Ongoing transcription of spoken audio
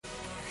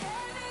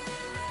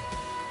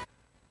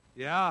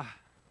Yeah.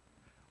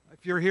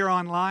 If you're here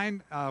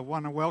online, I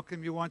want to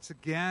welcome you once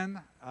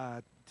again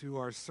to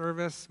our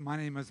service. My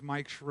name is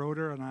Mike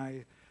Schroeder, and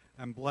I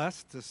am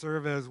blessed to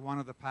serve as one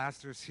of the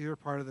pastors here,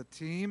 part of the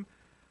team,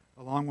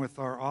 along with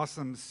our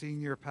awesome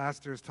senior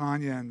pastors,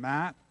 Tanya and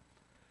Matt.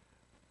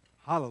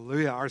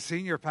 Hallelujah. Our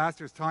senior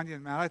pastors, Tanya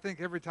and Matt. I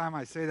think every time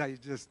I say that, you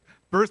just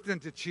burst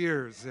into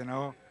cheers, you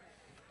know.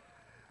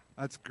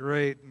 That's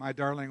great. My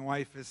darling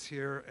wife is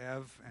here,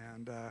 Ev,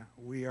 and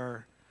we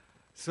are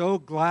so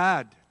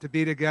glad to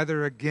be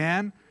together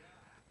again.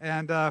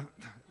 And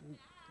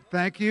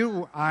thank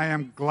you. I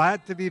am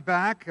glad to be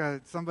back.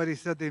 Somebody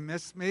said they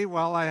missed me.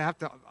 Well, I have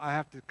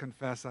to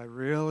confess, I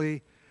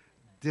really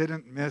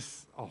didn't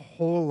miss a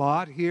whole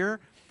lot here.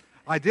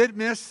 I did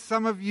miss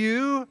some of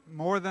you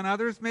more than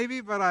others,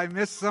 maybe, but I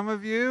missed some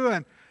of you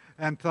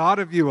and thought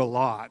of you a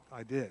lot.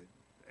 I did.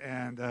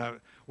 And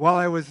while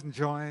I was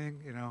enjoying,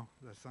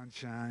 the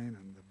sunshine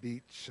and the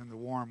beach and the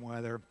warm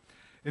weather,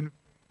 and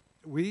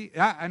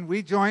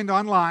we joined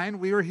online.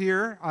 We were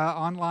here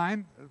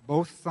online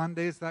both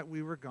Sundays that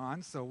we were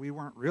gone, so we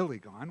weren't really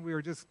gone. We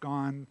were just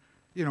gone,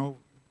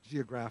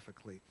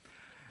 geographically.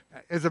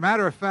 As a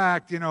matter of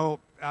fact,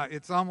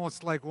 it's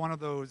almost like one of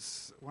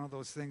those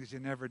things you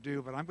never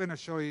do. But I'm going to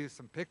show you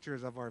some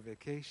pictures of our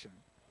vacation.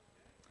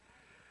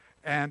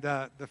 And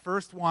the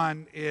first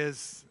one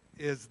is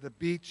the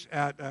beach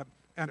at,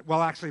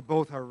 actually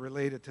both are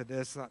related to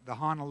this. The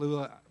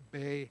Honolulu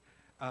Bay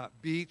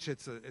beach.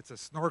 It's a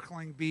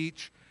snorkeling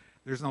beach.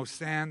 There's no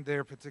sand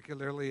there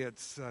particularly.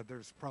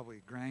 There's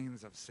probably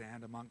grains of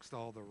sand amongst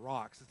all the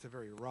rocks. It's a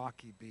very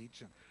rocky beach.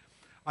 And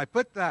I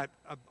put that.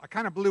 I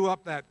kind of blew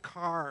up that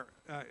car,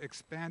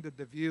 expanded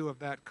the view of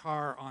that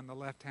car on the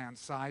left-hand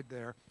side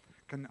there,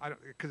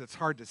 because it's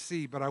hard to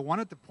see. But I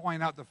wanted to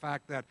point out the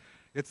fact that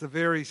it's a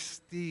very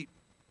steep,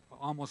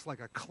 almost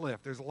like a cliff.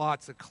 There's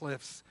lots of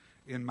cliffs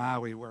in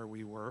Maui where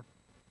we were,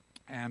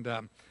 and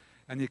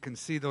you can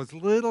see those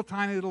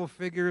tiny little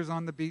figures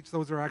on the beach.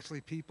 Those are actually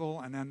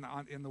people, and then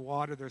in the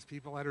water, there's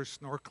people that are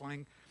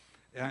snorkeling.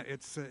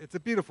 It's a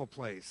beautiful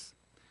place.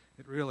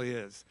 It really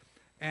is.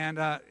 And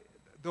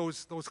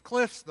those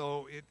cliffs,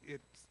 though,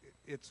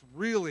 it's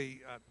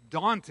really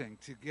daunting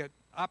to get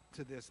up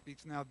to this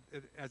beach. Now,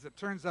 as it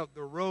turns out,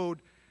 the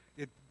road,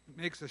 it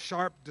makes a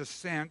sharp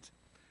descent,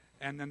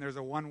 and then there's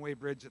a one-way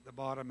bridge at the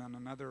bottom and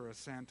another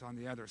ascent on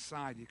the other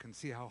side. You can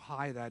see how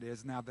high that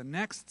is. Now, the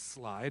next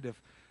slide,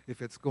 if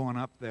it's going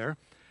up there,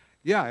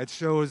 it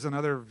shows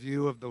another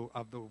view of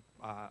the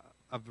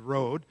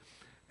road,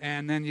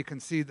 and then you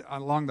can see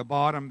along the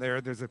bottom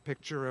there's a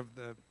picture of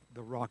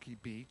the rocky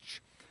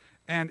beach.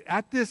 And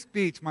at this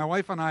beach, my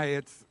wife and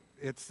I,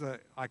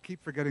 I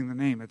keep forgetting the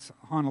name. It's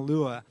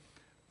Honolulu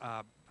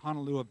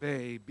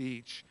Bay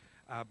Beach,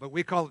 but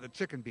we call it the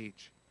Chicken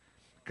Beach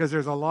because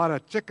there's a lot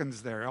of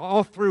chickens there.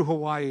 All through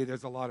Hawaii,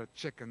 there's a lot of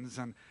chickens,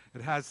 and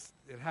it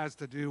has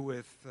to do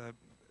with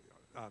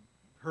a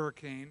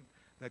hurricane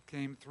that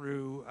came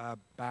through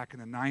back in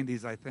the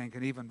 90s, I think,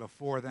 and even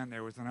before then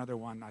there was another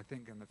one, I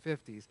think, in the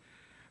 50s.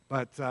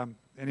 But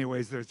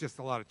anyways, there's just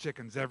a lot of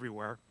chickens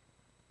everywhere.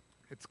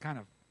 It's kind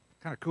of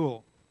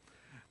cool.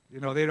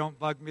 They don't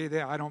bug me.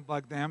 I don't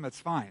bug them. It's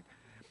fine.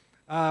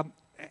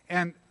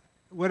 And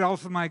what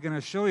else am I going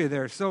to show you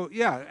there? So,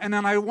 and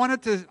then I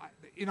wanted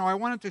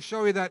to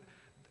show you that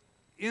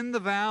in the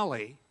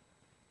valley,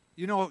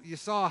 you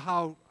saw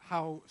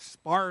how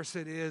sparse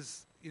it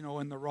is,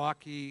 in the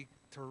rocky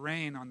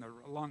terrain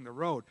along the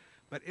road.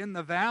 But in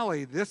the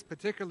valley, this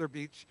particular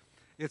beach,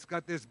 it's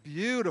got this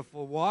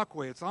beautiful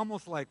walkway. It's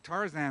almost like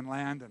Tarzan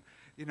land, and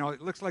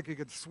it looks like you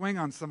could swing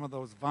on some of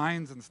those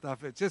vines and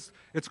stuff.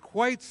 It's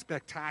quite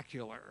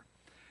spectacular.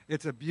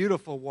 It's a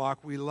beautiful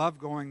walk. We love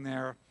going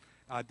there.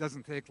 It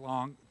doesn't take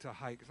long to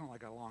hike. It's not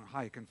like a long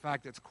hike. In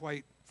fact, it's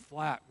quite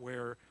flat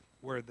where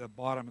the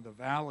bottom of the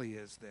valley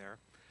is there.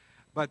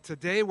 But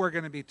today we're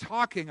going to be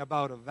talking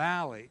about a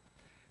valley,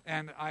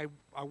 and I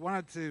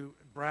wanted to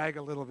brag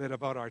a little bit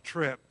about our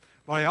trip,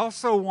 but I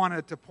also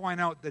wanted to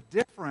point out the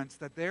difference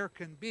that there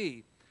can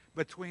be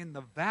between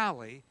the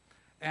valley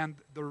and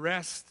the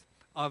rest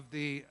of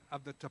the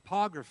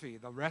topography,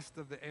 the rest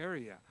of the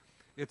area.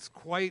 It's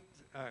quite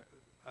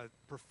a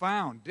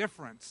profound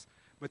difference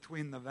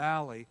between the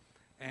valley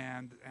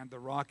and the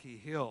rocky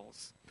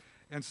hills.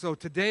 And so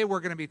today we're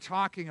going to be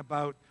talking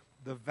about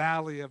the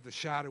valley of the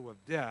shadow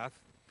of death,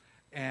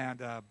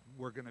 and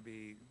we're going to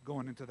be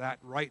going into that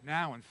right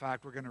now. In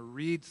fact, we're going to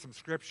read some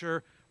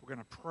scripture. We're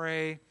going to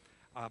pray.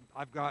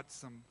 I've got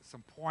some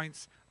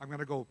points. I'm going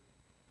to go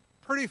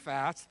pretty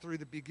fast through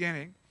the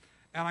beginning,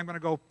 and I'm going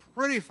to go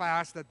pretty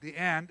fast at the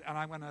end, and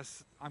I'm going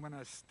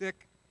to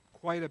stick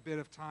quite a bit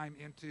of time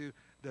into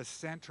the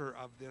center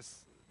of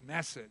this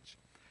message.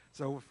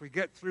 So if we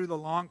get through the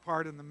long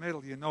part in the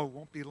middle, it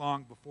won't be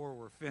long before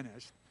we're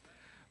finished.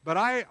 But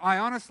I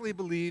honestly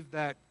believe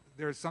that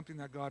there's something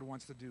that God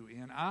wants to do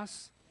in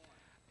us.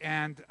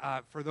 And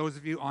for those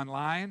of you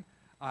online,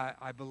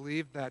 I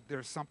believe that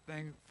there's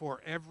something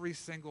for every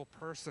single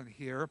person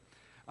here.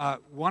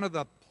 One of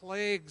the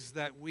plagues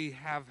that we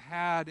have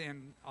had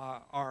in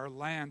our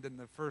land, in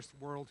the first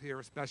world here,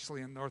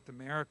 especially in North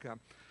America,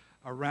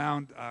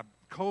 around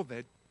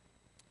COVID,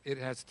 it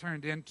has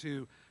turned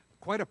into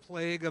quite a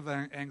plague of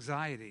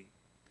anxiety.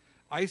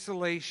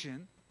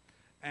 Isolation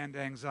and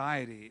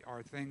anxiety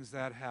are things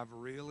that have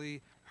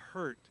really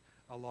hurt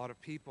a lot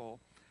of people.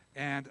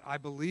 And I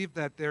believe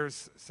that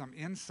there's some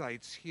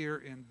insights here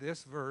in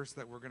this verse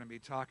that we're going to be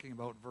talking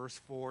about, verse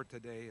 4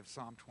 today of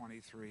Psalm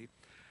 23.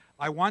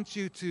 I want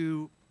you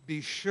to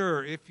be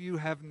sure, if you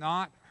have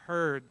not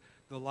heard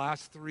the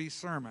last 3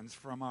 sermons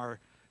from our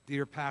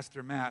dear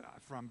Pastor Matt,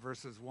 from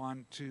verses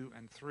 1, 2,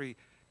 and 3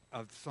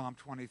 of Psalm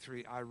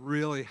 23, I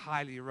really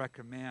highly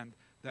recommend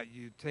that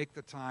you take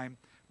the time.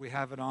 We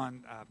have it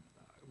on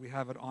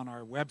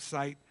our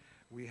website.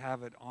 We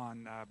have it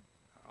on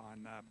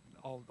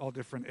all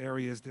different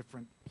areas,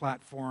 different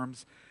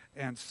platforms,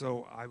 and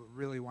so I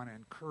really want to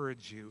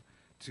encourage you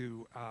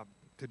to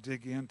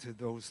dig into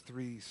those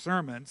 3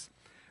 sermons.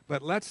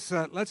 But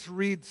let's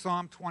read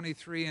Psalm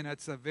 23, and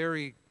it's a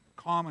very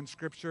common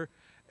scripture,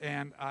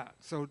 and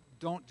so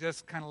don't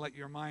just kind of let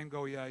your mind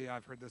go, yeah,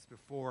 I've heard this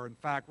before. In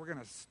fact, we're going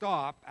to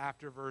stop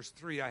after verse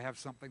 3. I have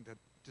something to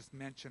just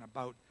mention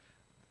about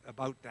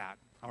that.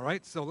 All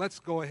right, so let's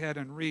go ahead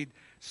and read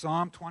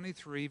Psalm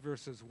 23,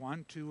 verses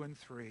 1, 2, and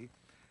 3.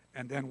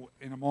 And then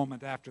in a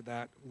moment after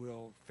that,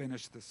 we'll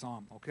finish the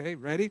psalm. Okay,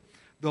 ready?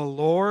 The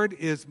Lord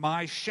is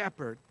my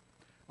shepherd.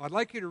 Well, I'd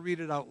like you to read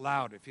it out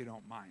loud if you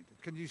don't mind.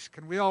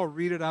 Can we all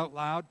read it out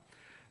loud?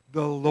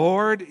 The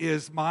Lord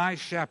is my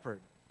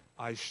shepherd.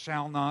 I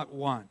shall not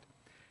want.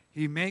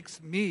 He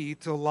makes me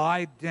to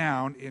lie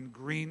down in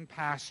green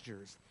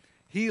pastures.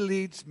 He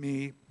leads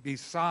me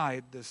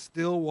beside the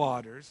still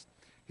waters.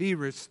 He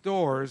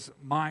restores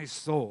my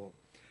soul.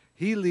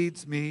 He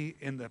leads me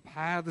in the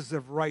paths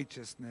of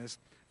righteousness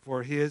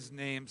for his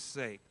name's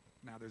sake.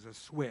 Now there's a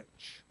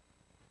switch.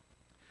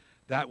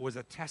 That was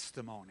a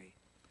testimony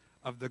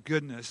of the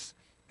goodness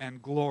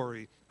and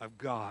glory of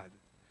God.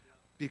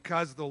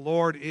 Because the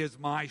Lord is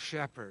my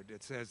shepherd,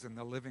 it says in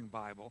the Living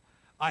Bible,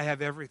 I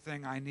have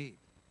everything I need.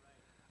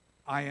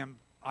 I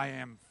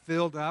am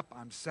filled up,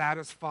 I'm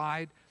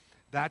satisfied.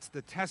 That's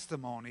the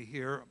testimony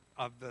here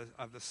of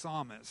the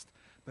psalmist.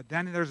 But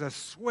then there's a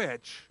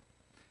switch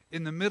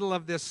in the middle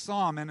of this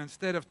psalm, and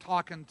instead of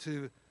talking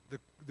to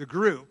the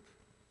group,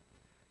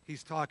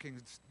 he's talking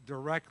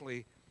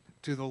directly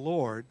to the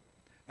Lord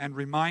and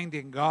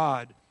reminding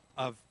God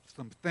of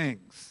some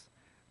things.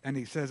 And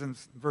he says in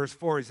verse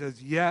 4, he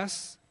says,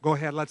 yes, go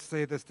ahead, let's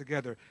say this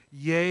together.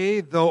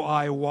 Yea, though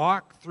I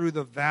walk through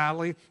the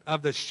valley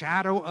of the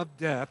shadow of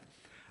death,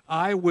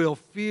 I will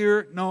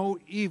fear no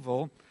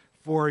evil,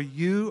 for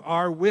you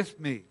are with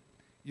me.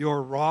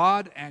 Your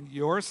rod and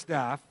your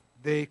staff,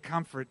 they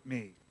comfort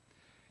me.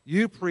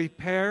 You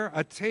prepare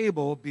a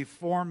table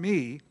before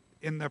me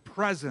in the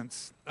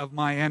presence of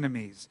my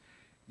enemies.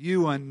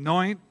 You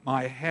anoint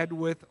my head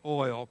with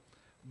oil.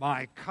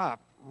 My cup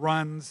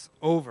runs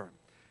over.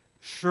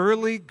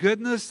 Surely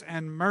goodness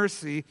and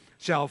mercy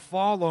shall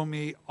follow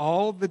me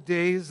all the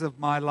days of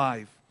my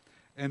life,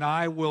 and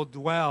I will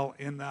dwell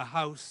in the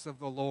house of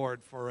the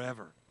Lord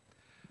forever.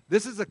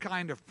 This is a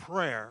kind of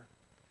prayer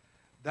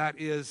that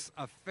is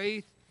a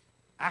faith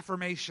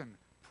affirmation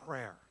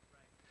prayer.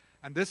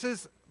 And this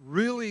is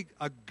really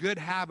a good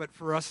habit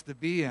for us to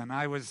be in.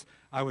 I was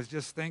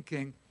just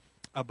thinking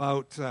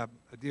about a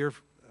dear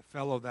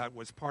fellow that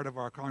was part of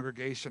our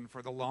congregation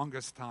for the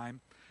longest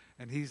time,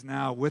 and he's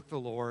now with the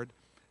Lord,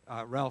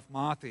 Ralph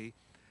Mothi.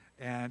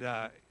 And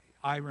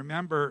I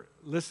remember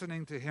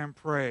listening to him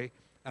pray,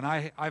 and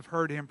I've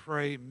heard him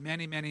pray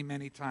many, many,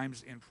 many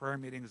times in prayer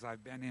meetings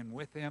I've been in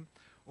with him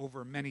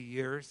over many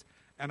years.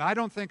 And I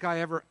don't think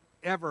I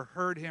ever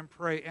heard him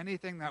pray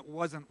anything that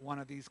wasn't one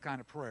of these kind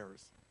of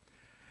prayers.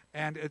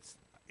 And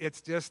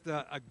it's just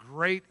a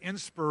great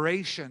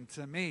inspiration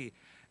to me.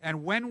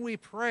 And when we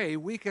pray,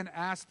 we can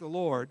ask the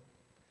Lord,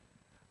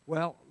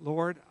 well,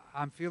 Lord,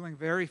 I'm feeling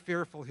very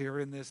fearful here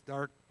in this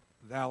dark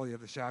valley of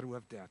the shadow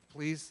of death.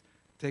 Please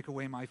take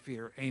away my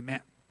fear.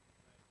 Amen.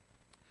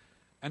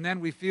 And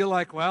then we feel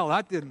like, well,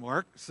 that didn't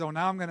work, so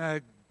now I'm going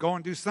to go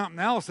and do something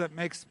else that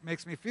makes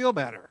me feel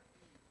better.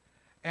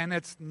 And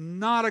it's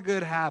not a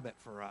good habit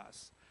for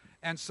us.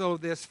 And so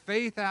this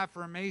faith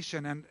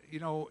affirmation, and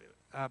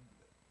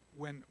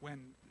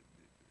when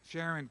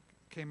Sharon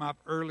came up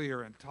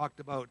earlier and talked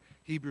about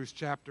Hebrews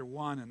chapter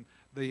 1 and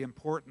the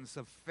importance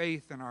of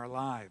faith in our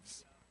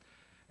lives.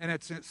 And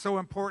it's so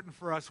important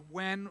for us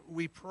when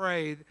we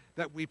pray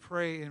that we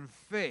pray in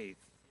faith.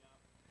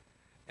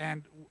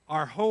 And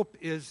our hope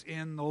is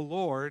in the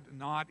Lord,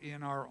 not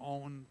in our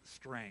own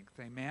strength.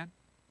 Amen?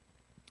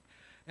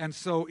 And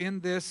so in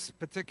this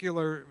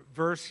particular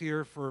verse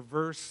here for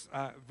verse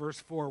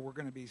 4, we're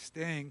going to be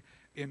staying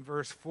in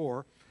verse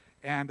 4.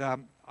 And,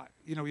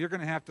 you're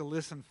going to have to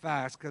listen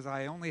fast because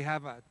I only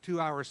have a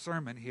 2-hour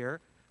sermon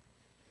here.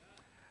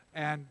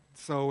 And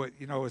so,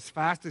 as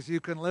fast as you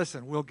can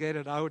listen, we'll get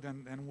it out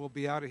and we'll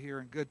be out of here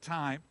in good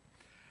time.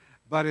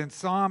 But in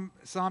Psalm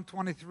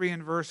 23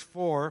 and verse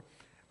 4,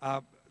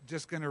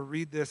 just going to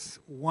read this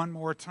one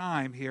more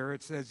time here.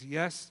 It says,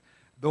 yes,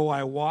 though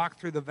I walk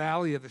through the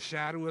valley of the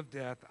shadow of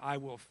death, I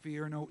will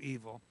fear no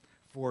evil,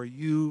 for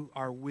you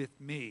are with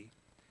me.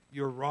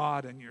 Your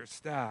rod and your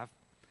staff,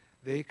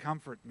 they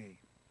comfort me.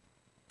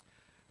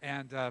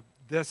 And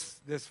this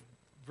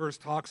verse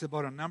talks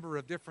about a number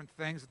of different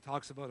things. It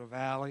talks about a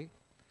valley,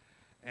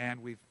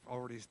 and we've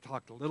already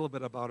talked a little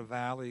bit about a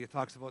valley. It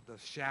talks about the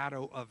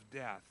shadow of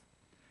death.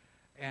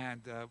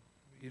 And,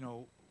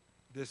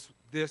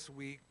 this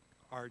week,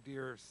 our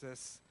dear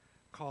sis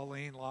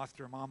Colleen lost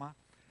her mama,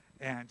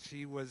 and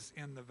she was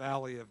in the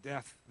valley of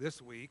death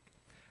this week.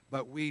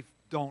 But we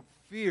don't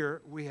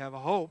fear. We have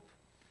hope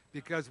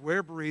because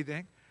we're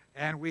breathing,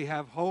 and we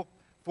have hope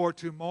for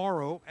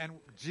tomorrow, and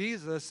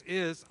Jesus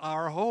is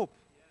our hope.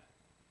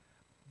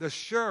 The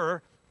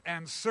sure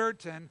and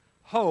certain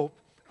hope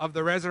of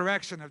the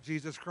resurrection of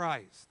Jesus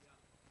Christ.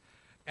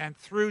 And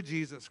through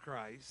Jesus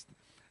Christ,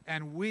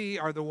 and we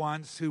are the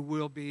ones who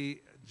will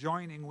be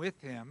joining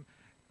with him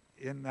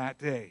in that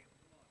day.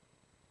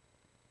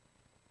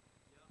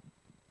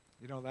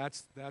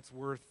 That's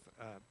worth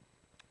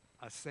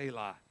a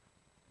Selah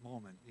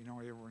moment.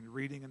 When you're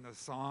reading in the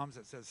Psalms,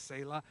 it says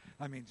Selah.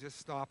 Just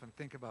stop and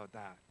think about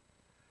that.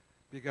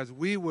 Because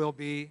we will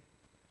be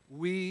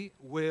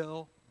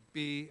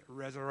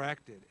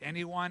resurrected.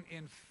 Anyone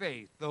in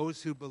faith,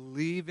 those who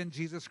believe in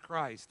Jesus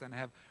Christ and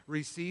have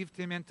received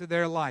him into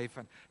their life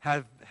and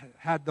have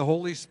had the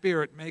Holy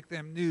Spirit make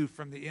them new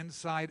from the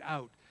inside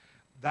out,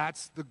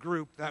 that's the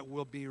group that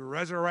will be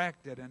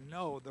resurrected and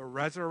know the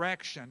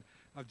resurrection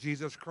of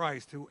Jesus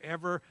Christ.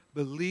 Whoever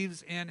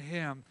believes in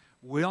him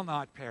will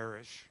not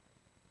perish,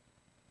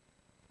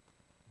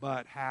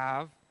 but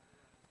have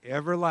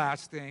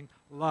everlasting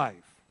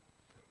life.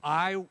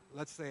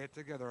 Let's say it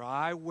together.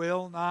 I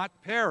will not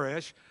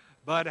perish,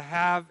 but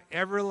have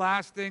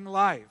everlasting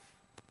life.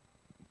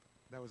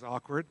 That was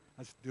awkward.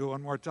 Let's do it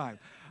one more time.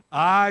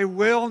 I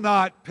will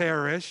not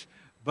perish,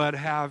 but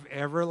have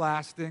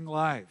everlasting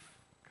life.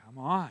 Come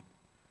on.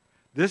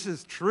 This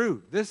is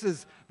true. This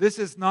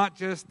is not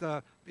just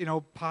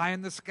pie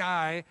in the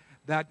sky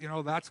that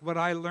that's what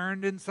I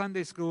learned in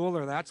Sunday school,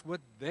 or that's what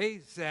they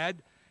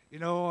said,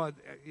 on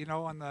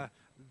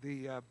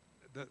the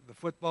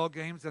football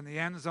games in the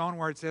end zone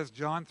where it says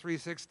John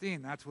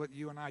 3:16. That's what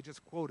you and I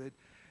just quoted.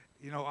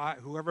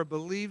 Whoever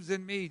believes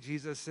in me,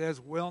 Jesus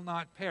says, will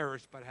not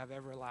perish but have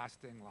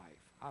everlasting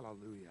life.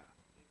 Hallelujah.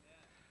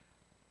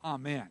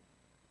 Amen.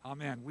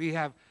 Amen. We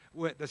have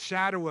the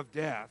shadow of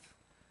death,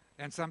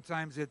 and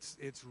sometimes it's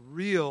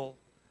real.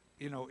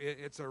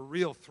 It's a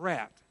real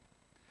threat.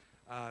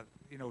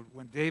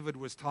 When David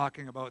was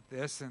talking about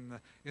this,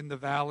 in the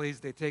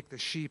valleys, they take the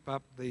sheep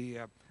up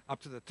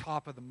to the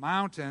top of the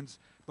mountains,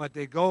 but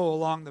they go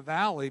along the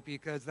valley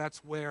because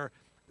that's where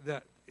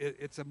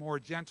it's a more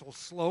gentle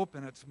slope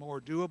and it's more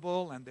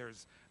doable, and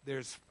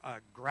there's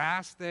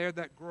grass there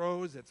that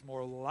grows. It's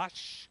more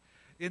lush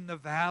in the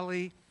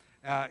valley,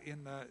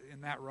 in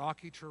that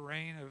rocky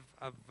terrain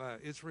of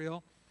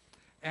Israel.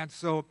 And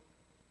so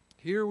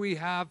here we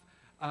have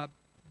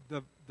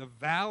the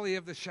valley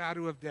of the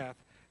shadow of death.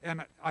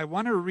 And I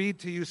want to read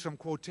to you some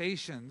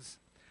quotations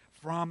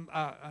from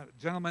a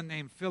gentleman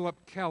named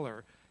Philip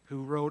Keller,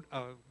 who wrote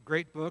a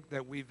great book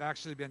that we've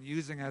actually been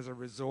using as a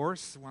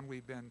resource when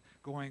we've been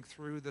going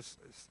through this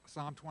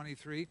Psalm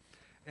 23.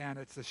 And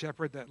it's The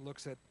Shepherd That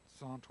Looks at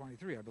Psalm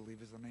 23, I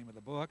believe is the name of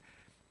the book.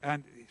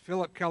 And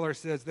Philip Keller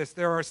says this: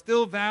 there are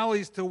still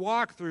valleys to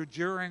walk through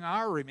during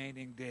our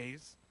remaining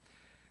days.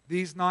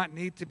 These not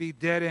need to be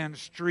dead-end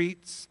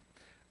streets.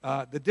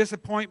 The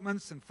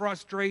disappointments and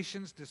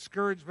frustrations,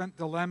 discouragement,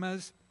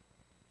 dilemmas,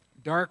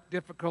 dark,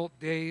 difficult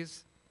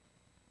days.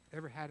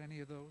 Ever had any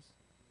of those?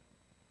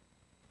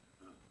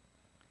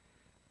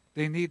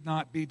 They need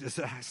not be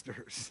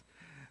disasters.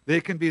 They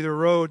can be the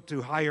road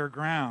to higher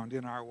ground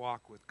in our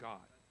walk with God.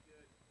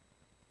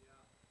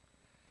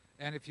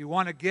 And if you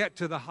want to get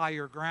to the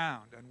higher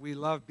ground, and we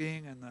love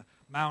being in the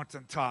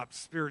mountaintops,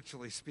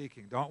 spiritually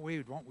speaking, don't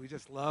we? Don't we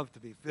just love to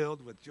be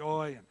filled with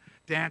joy and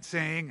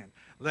dancing and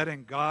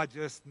letting God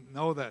just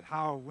know that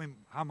how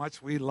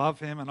much we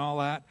love him and all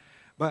that?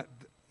 But,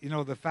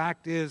 the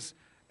fact is,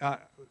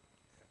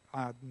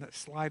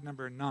 slide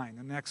number 9,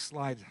 the next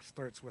slide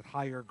starts with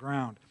higher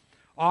ground.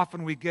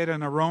 Often we get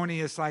an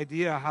erroneous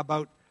idea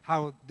about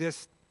how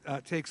this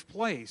takes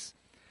place.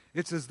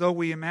 It's as though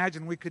we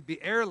imagine we could be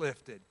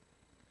airlifted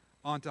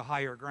onto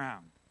higher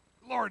ground.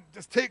 Lord,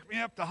 just take me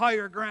up to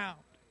higher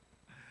ground.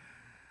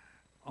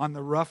 On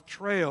the rough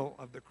trail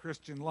of the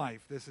Christian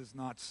life, this is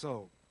not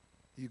so.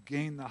 You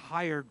gain the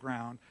higher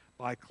ground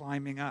by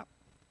climbing up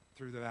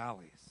through the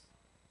valleys.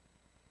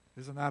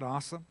 Isn't that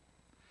awesome?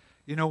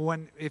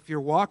 If you're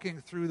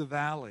walking through the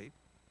valley,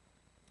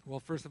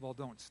 well, first of all,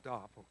 don't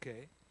stop,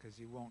 okay? Because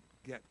you won't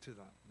get to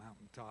the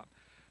mountaintop.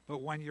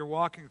 But when you're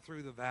walking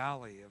through the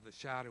valley of the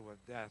shadow of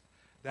death,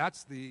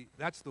 that's the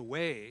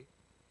way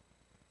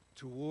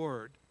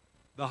toward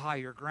the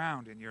higher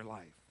ground in your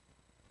life.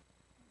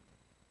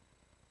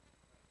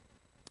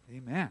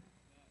 Amen.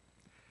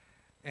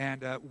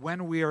 And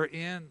when we are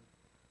in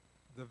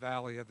the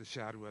valley of the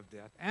shadow of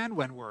death and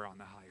when we're on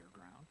the higher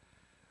ground,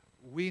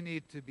 we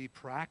need to be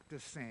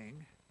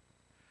practicing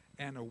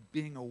and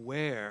being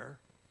aware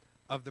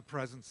of the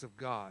presence of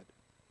God.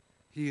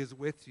 He is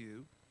with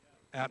you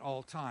at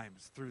all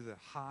times through the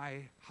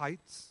high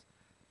heights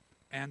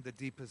and the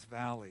deepest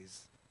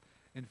valleys.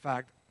 In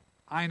fact,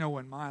 I know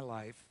in my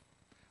life,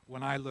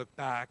 when I look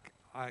back,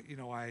 I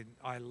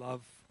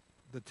love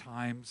the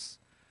times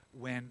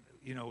when,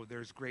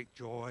 there's great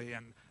joy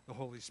and the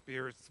Holy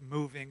Spirit's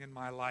moving in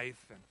my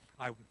life and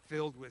I'm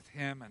filled with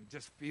Him and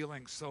just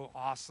feeling so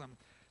awesome.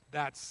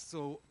 That's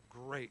so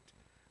great.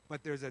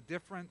 But there's a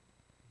different,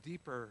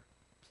 deeper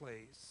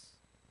place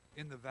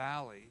in the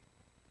valley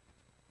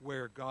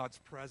where God's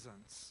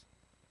presence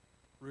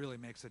really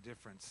makes a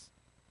difference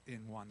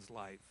in one's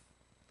life.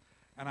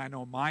 And I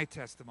know my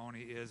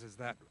testimony is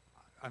that,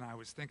 and I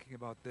was thinking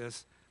about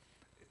this,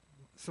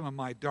 some of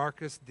my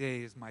darkest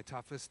days, my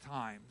toughest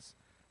times,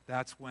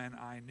 that's when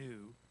I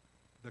knew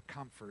the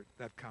comfort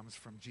that comes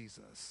from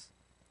Jesus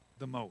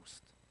the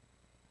most.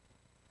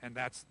 And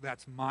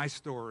that's my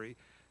story,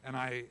 and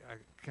I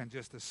can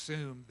just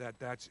assume that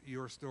that's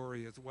your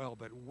story as well.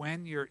 But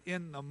when you're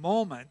in the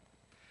moment,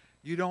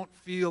 you don't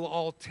feel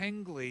all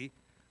tingly,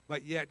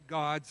 but yet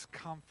God's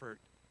comfort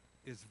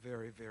is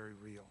very, very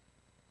real.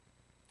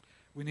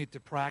 We need to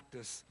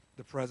practice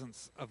the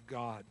presence of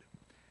God.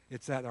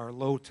 It's at our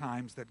low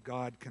times that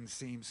God can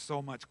seem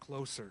so much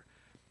closer.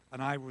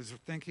 And I was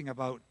thinking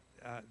about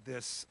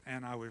this,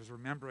 and I was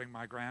remembering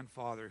my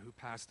grandfather who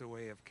passed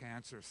away of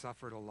cancer,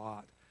 suffered a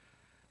lot,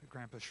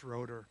 Grandpa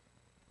Schroeder.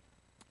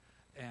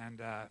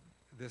 And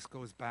this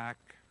goes back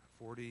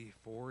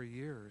 44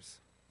 years.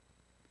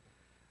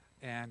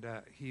 And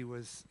he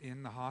was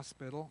in the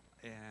hospital,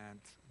 and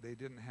they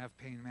didn't have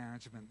pain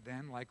management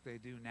then like they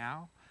do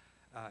now.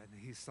 And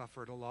he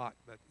suffered a lot.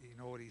 But you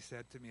know what he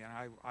said to me, and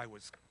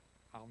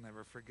I'll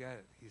never forget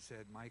it. He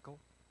said, "Michael,"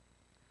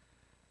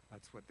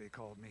 that's what they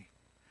called me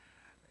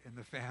in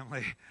the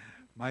family.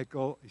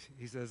 "Michael,"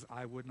 he says,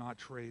 "I would not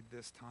trade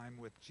this time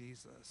with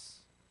Jesus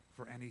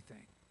for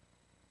anything,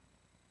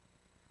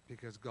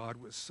 because God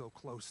was so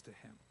close to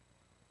him."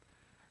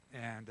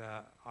 And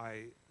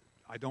I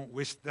don't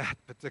wish that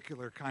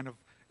particular kind of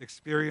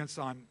experience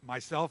on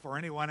myself or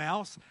anyone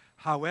else.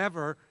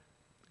 However,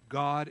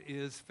 God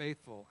is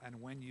faithful,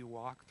 and when you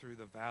walk through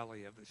the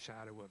valley of the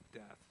shadow of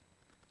death,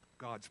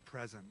 God's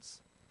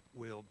presence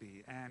will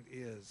be and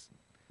is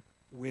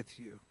with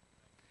you.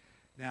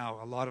 Now,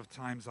 a lot of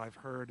times I've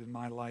heard in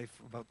my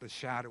life about the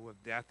shadow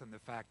of death and the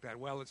fact that,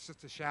 well, it's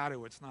just a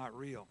shadow, it's not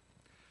real.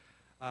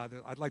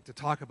 I'd like to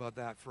talk about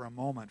that for a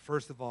moment.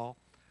 First of all,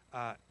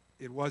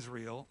 it was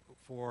real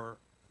for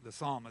the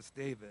psalmist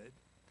David.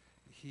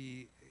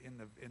 He,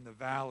 in the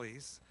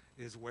valleys,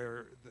 is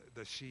where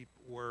the sheep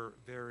were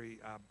very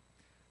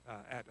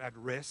at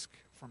risk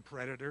from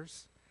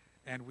predators.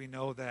 And we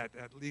know that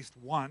at least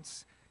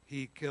once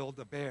he killed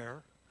a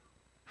bear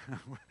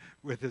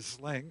with his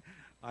sling.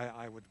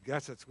 I would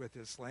guess it's with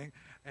his sling.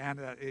 And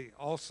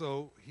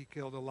he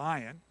killed a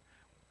lion.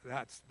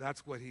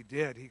 That's what he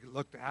did. He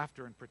looked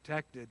after and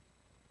protected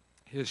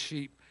his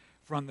sheep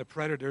from the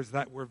predators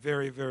that were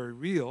very, very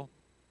real.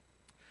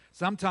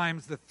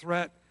 Sometimes the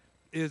threat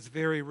is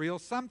very real.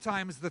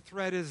 Sometimes the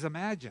threat is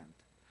imagined.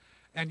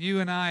 And you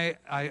and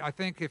I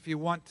think if you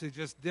want to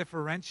just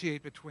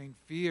differentiate between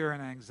fear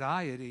and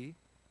anxiety,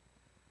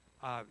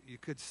 you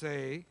could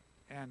say,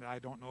 and I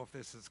don't know if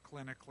this is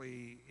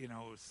clinically,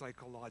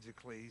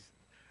 psychologically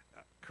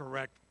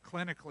correct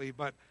clinically,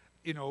 but,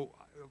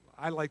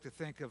 I like to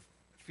think of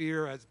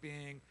fear as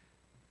being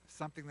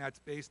something that's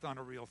based on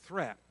a real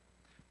threat.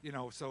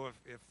 So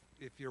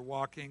if you're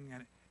walking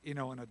and, in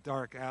a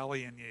dark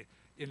alley and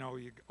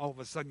you all of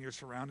a sudden you're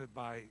surrounded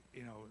by,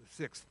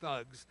 6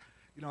 thugs,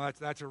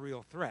 that's a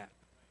real threat.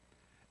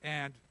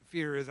 And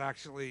fear is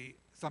actually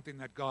something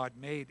that God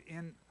made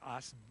in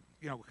us,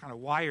 kind of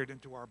wired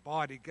into our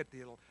body, get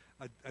the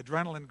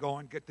adrenaline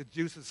going, get the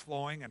juices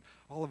flowing, and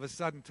all of a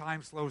sudden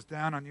time slows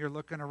down and you're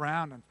looking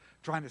around and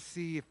trying to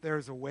see if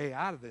there's a way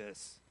out of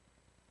this.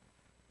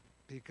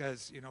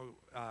 Because,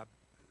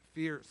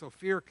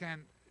 fear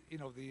can,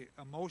 the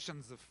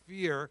emotions of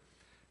fear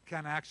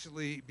can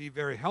actually be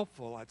very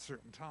helpful at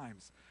certain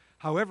times.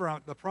 However,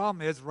 the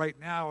problem is right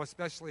now,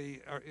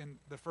 especially in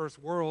the first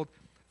world,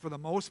 for the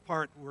most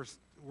part, we're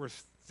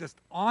just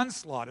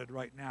onslaughted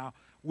right now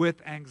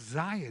with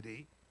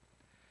anxiety.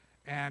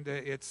 And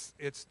it's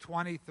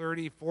 20,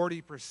 30,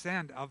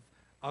 40%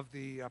 of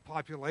the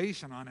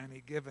population on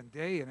any given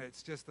day. And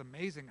it's just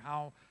amazing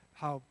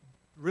how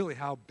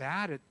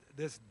bad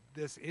this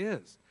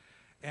is.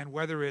 And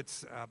whether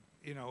it's,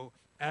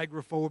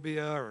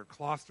 agoraphobia or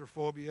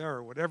claustrophobia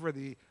or whatever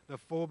the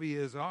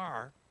phobias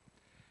are,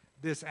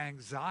 this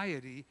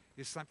anxiety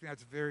is something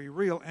that's very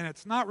real. And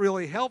it's not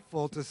really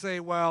helpful to say,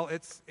 well,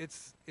 it's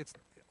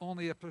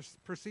only a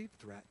perceived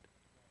threat.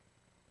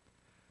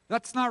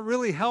 That's not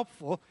really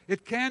helpful.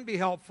 It can be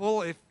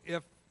helpful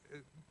if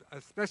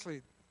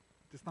especially,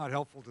 it's not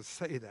helpful to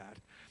say that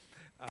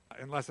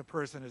unless a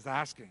person is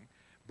asking.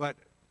 But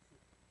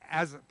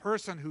as a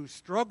person who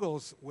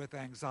struggles with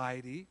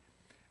anxiety,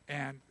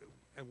 and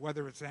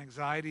whether it's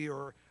anxiety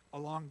or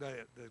along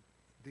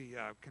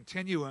the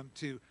continuum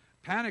to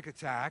panic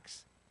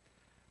attacks,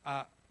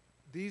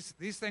 these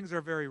things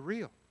are very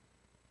real.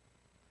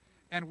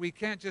 And we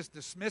can't just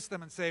dismiss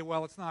them and say,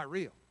 well, it's not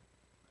real.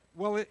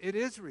 Well, it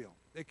is real.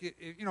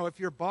 If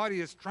your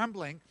body is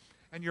trembling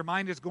and your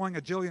mind is going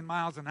a jillion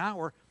miles an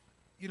hour,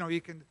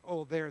 you can,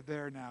 they're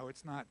there now.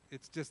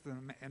 It's just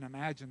an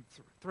imagined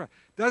threat.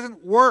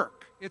 Doesn't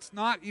work. It's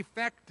not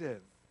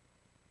effective.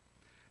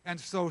 And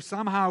so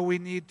somehow we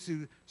need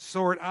to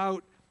sort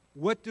out,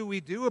 what do we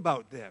do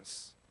about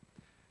this?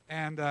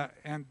 And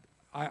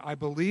I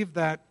believe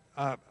that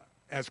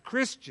as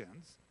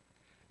Christians,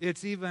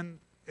 it's even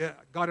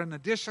got an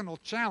additional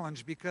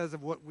challenge because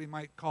of what we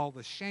might call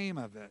the shame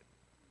of it.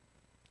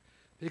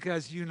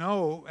 Because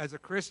as a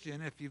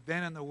Christian, if you've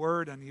been in the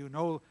Word and you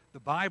know the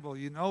Bible,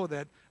 you know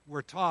that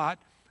we're taught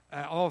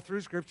all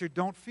through Scripture,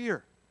 don't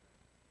fear.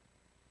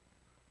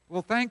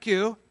 Well, thank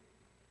you.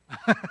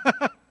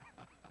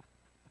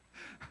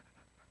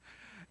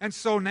 And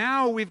so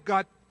now we've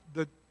got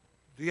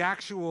the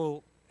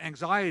actual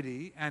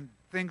anxiety and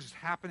things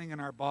happening in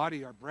our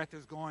body. Our breath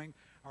is going,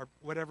 or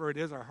whatever it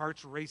is, our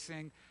heart's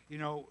racing.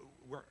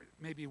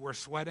 Maybe we're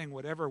sweating,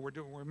 whatever we're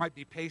doing. We might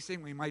be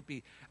pacing, we might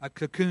be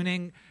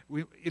cocooning.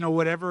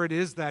 Whatever it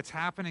is that's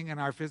happening in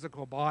our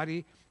physical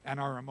body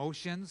and our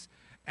emotions.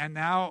 And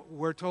now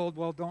we're told,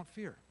 well, don't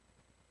fear.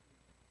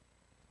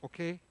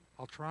 Okay,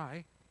 I'll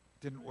try.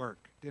 Didn't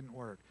work.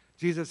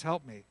 Jesus,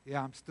 help me.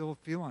 Yeah, I'm still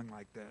feeling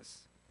like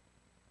this.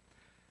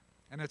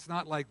 And it's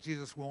not like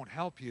Jesus won't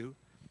help you,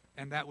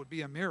 and that would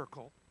be a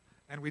miracle.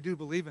 And we do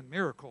believe in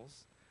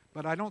miracles.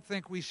 But I don't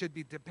think we should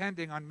be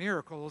depending on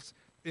miracles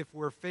if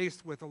we're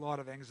faced with a lot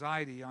of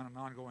anxiety on an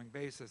ongoing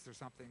basis. There's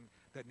something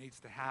that needs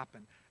to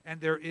happen.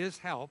 And there is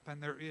help,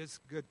 and there is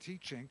good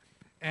teaching.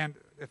 And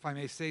if I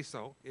may say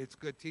so, it's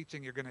good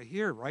teaching you're going to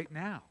hear right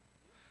now.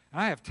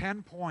 And I have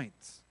 10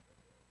 points.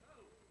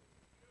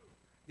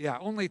 Yeah,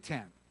 only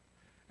 10.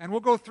 And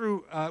we'll go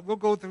through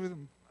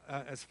them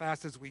as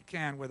fast as we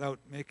can without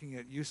making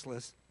it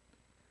useless.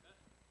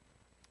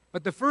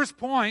 But the first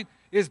point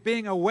is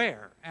being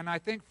aware. And I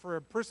think for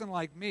a person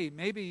like me,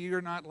 maybe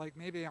you're not like,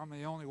 maybe I'm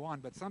the only one,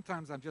 but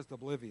sometimes I'm just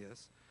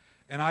oblivious,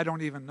 and I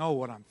don't even know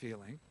what I'm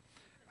feeling.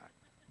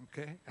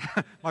 Okay?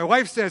 My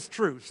wife says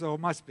true, so it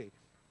must be.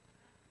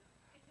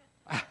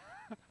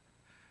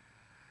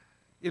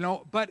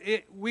 But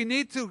we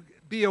need to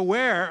be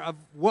aware of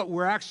what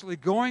we're actually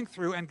going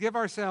through and give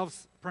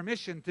ourselves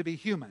permission to be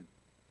human.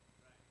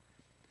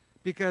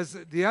 Because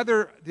the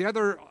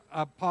other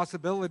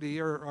possibility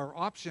or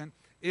option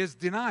is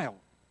denial.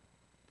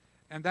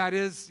 And that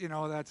is,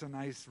 that's a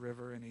nice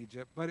river in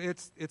Egypt, but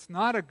it's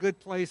not a good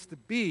place to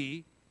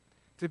be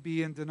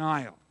in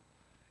denial.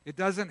 It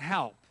doesn't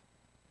help.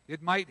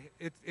 It might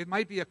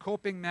be a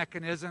coping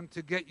mechanism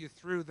to get you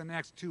through the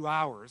next 2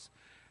 hours,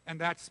 and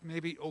that's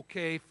maybe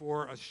okay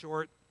for a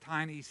short,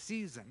 tiny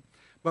season.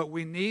 But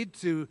we need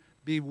to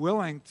be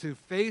willing to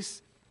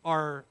face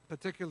our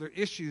particular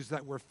issues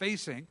that we're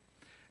facing,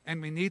 and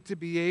we need to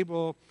be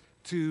able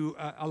to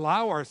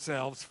allow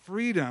ourselves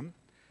freedom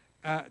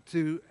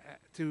to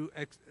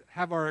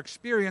have our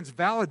experience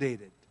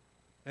validated,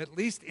 at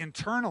least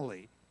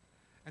internally,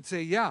 and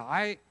say, yeah,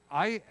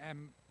 I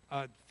am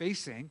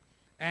facing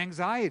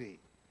anxiety.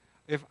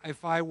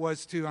 If I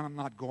was to, and I'm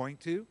not going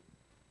to,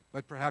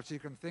 but perhaps you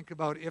can think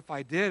about if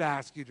I did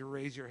ask you to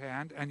raise your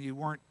hand and you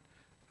weren't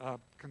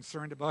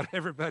concerned about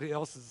everybody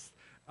else's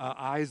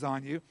eyes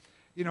on you,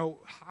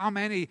 how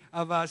many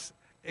of us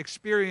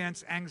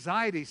experience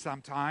anxiety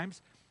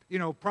sometimes?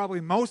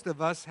 Probably most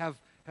of us have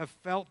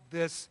felt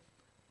this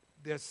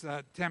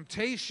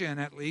temptation,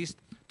 at least,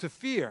 to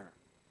fear.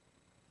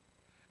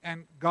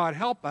 And God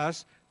help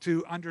us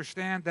to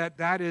understand that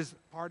that is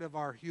part of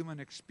our human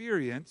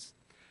experience.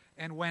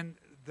 And when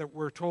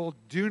we're told,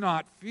 do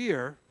not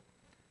fear,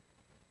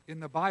 in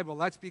the Bible,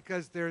 that's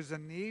because there's a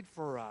need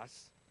for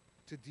us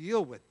to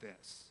deal with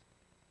this.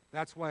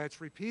 That's why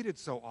it's repeated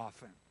so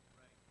often.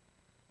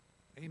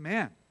 Right.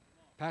 Amen.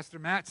 Pastor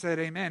Matt said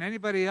amen.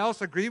 Anybody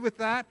else agree with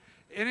that?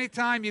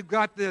 Anytime you've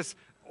got this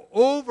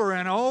over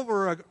and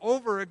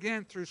over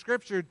again through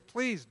Scripture,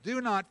 please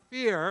do not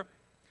fear.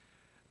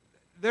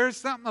 There's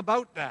something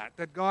about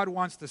that God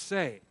wants to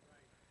say.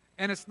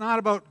 And it's not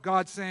about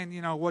God saying,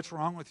 what's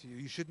wrong with you?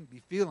 You shouldn't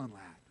be feeling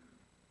that.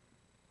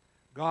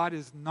 God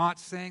is not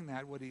saying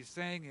that. What he's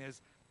saying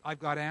is, I've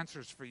got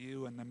answers for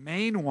you. And the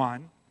main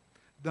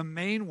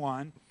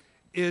one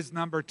is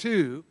number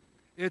 2.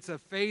 It's a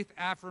faith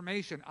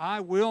affirmation. I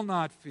will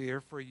not fear,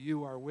 for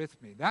you are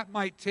with me. That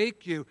might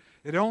take you,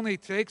 it only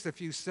takes a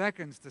few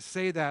seconds to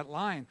say that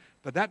line,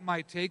 but that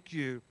might take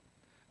you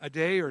a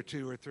day or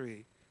 2 or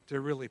 3 to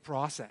really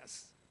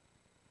process.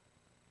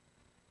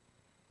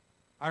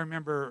 I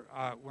remember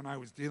when I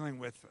was dealing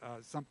with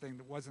something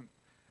that wasn't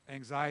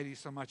anxiety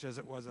so much as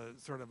it was a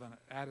sort of an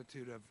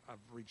attitude of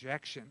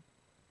rejection.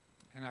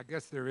 And I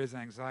guess there is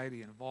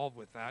anxiety involved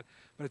with that,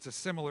 but it's a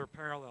similar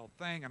parallel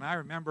thing. And I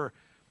remember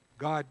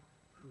God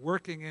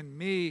working in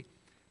me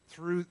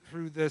through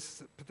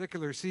this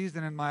particular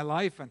season in my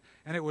life,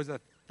 and it was a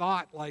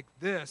thought like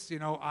this,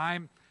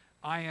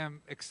 I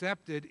am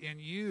accepted in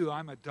you.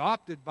 I'm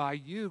adopted by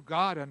you,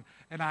 God,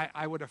 and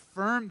I would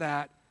affirm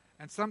that.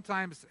 And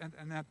sometimes,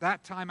 and at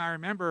that time, I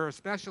remember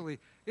especially,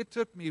 it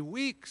took me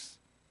weeks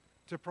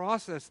to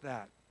process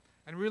that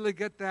and really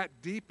get that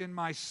deep in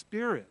my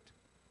spirit,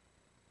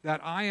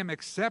 that I am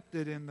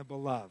accepted in the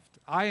beloved.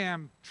 I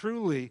am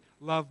truly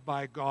loved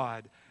by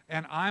God,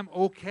 and I'm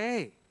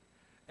okay.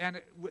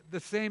 And the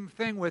same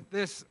thing with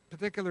this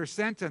particular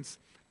sentence,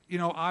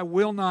 I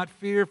will not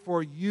fear,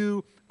 for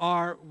you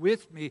are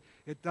with me.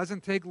 It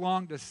doesn't take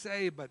long to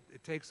say, but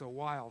it takes a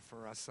while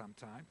for us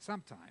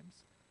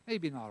sometimes.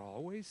 Maybe not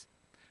always,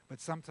 but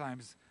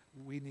sometimes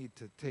we need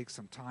to take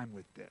some time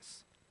with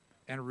this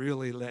and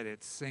really let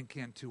it sink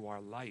into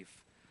our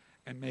life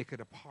and make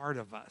it a part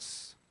of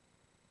us.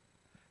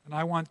 And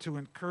I want to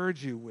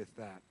encourage you with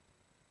that.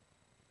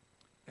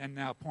 And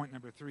now point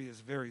number 3 is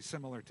very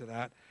similar to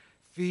that.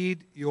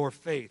 Feed your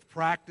faith.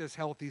 Practice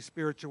healthy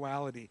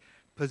spirituality.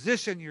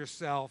 Position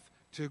yourself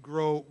to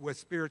grow with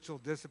spiritual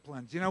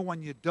disciplines.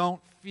 When you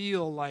don't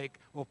feel like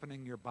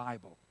opening your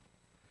Bible,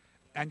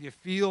 and you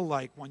feel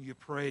like when you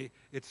pray,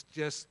 it's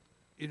just,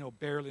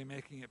 barely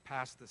making it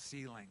past the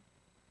ceiling.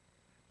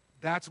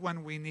 That's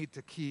when we need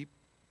to keep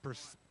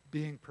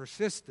being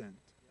persistent.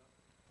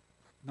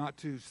 Not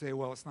to say,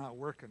 well, it's not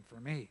working for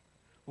me.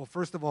 Well,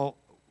 first of all,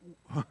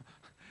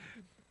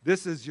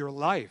 this is your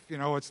life.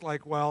 It's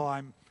like, well,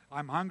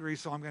 I'm hungry,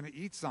 so I'm going to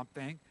eat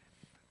something.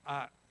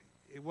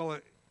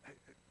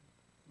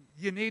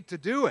 You need to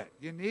do it.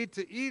 You need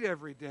to eat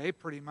every day,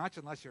 pretty much,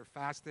 unless you're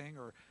fasting,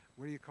 or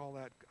what do you call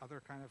that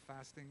other kind of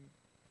fasting?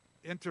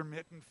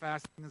 Intermittent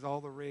fasting is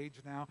all the rage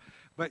now.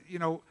 But,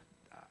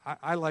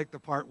 I like the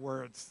part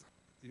where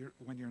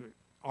when you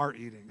are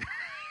eating.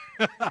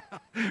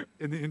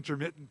 In the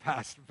intermittent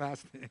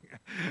fasting.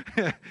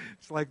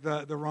 It's like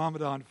the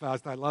Ramadan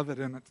fast. I love it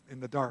in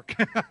the dark.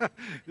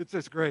 It's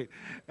just great.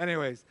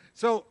 Anyways,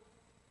 so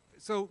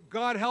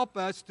God help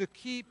us to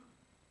keep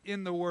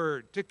in the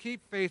Word, to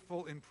keep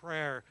faithful in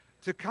prayer,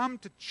 to come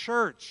to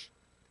church.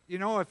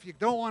 If you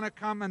don't want to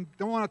come and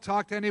don't want to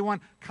talk to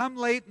anyone, come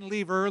late and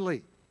leave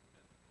early.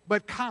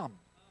 But come.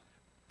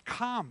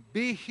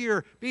 Be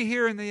here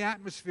in the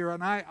atmosphere.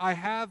 And I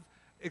have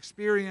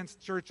experienced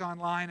church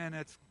online, and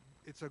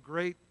it's a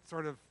great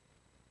sort of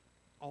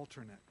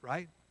alternate,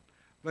 right?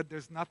 But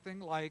there's nothing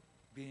like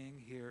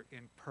being here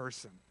in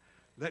person.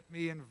 Let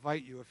me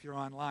invite you, if you're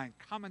online,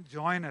 come and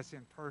join us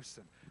in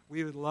person.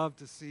 We would love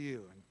to see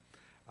you.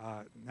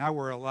 And now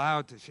we're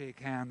allowed to shake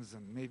hands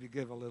and maybe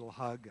give a little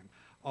hug and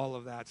all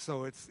of that.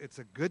 So it's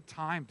a good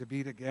time to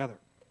be together.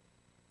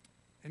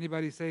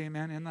 Anybody say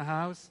amen in the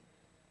house?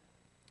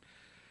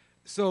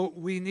 So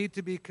we need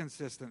to be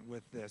consistent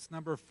with this.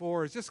 Number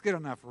 4 is just get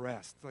enough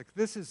rest.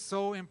 This is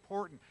so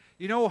important.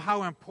 You know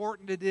how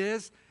important it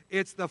is?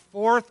 It's the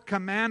 4th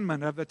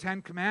commandment of the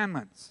 10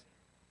 commandments.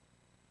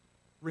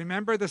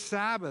 Remember the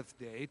Sabbath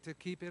day to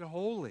keep it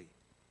holy.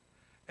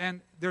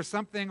 And there's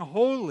something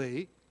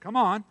holy,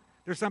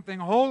 there's something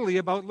holy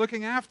about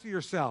looking after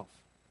yourself.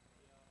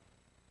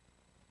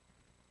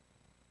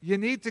 You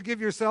need to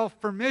give yourself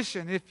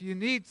permission if you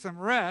need some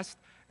rest.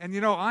 And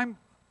I'm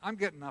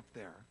getting up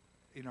there.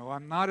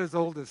 I'm not as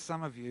old as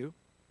some of you,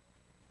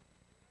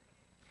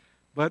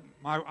 but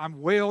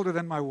I'm way older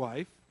than my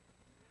wife.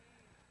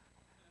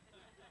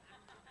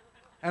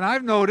 And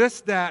I've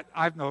noticed that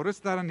I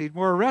need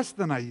more rest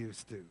than I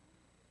used to.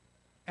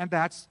 And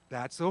that's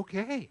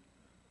okay.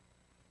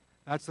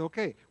 That's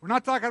okay. We're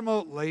not talking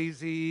about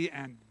lazy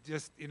and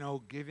just,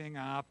 giving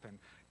up and,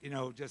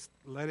 just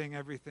letting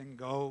everything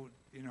go,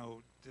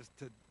 just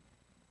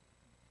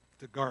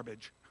to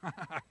garbage.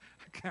 I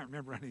can't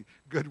remember any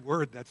good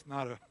word that's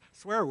not a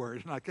swear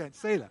word, and I can't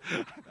say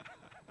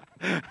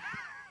that.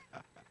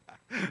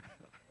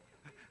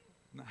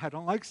 I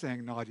don't like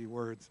saying naughty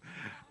words.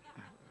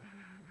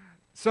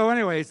 So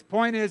anyways,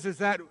 point is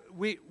that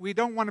we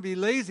don't want to be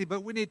lazy,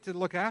 but we need to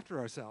look after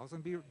ourselves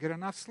and get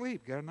enough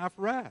sleep, get enough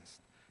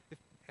rest.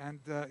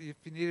 If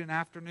you need an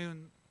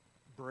afternoon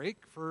break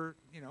for,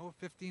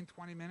 15,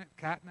 20-minute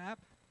cat nap,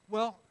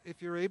 well,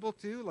 if you're able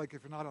to, like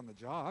if you're not on the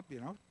job,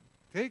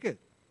 take it.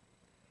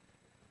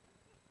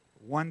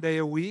 One day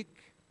a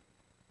week,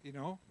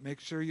 make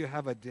sure you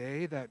have a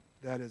day that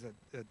is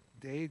a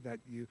day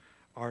that you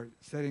are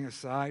setting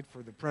aside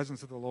for the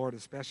presence of the Lord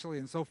especially,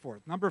 and so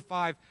forth. Number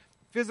 5,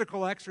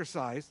 physical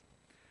exercise.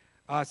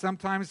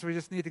 Sometimes we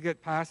just need to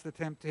get past the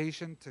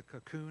temptation to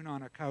cocoon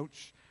on a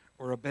couch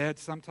or a bed.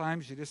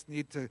 Sometimes you just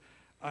need to,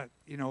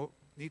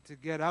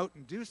 get out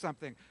and do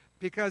something,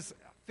 because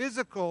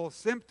physical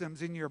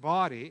symptoms in your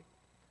body.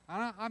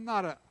 I'm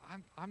not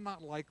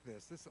like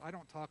this. I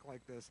don't talk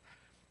like this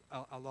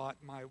a lot.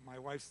 My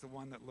wife's the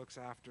one that looks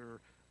after,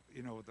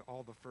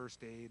 all the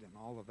first aid and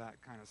all of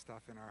that kind of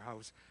stuff in our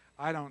house.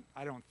 I don't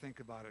think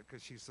about it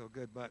because she's so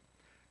good. But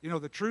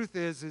the truth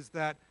is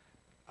that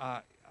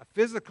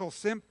physical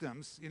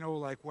symptoms,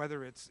 like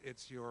whether it's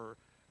your,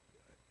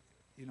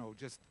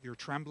 just you're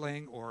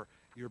trembling, or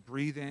your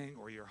breathing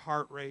or your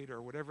heart rate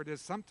or whatever it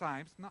is.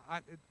 Sometimes,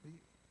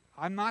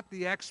 I'm not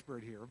the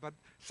expert here, but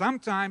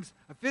sometimes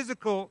a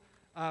physical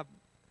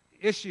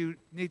issue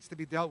needs to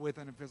be dealt with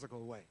in a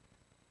physical way.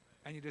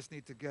 And you just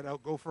need to get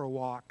out, go for a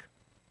walk.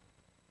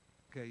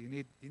 Okay, you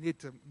need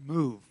to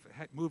move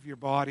your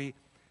body.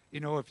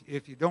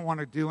 If you don't want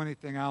to do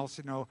anything else,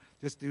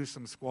 just do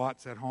some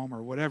squats at home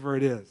or whatever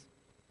it is.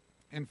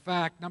 In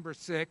fact, number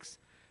 6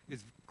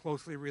 is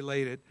closely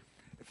related.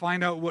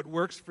 Find out what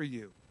works for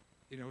you.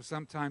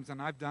 Sometimes,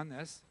 and I've done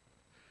this,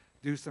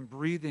 do some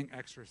breathing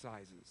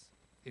exercises.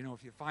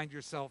 If you find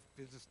yourself,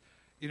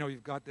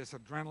 you've got this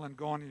adrenaline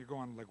going and you're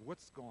going like,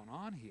 what's going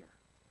on here?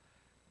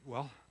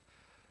 Well,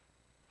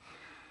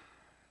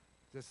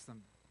 just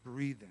some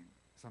breathing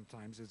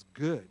sometimes is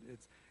good.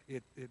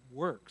 It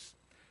works.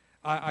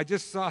 I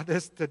just saw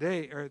this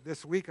today, or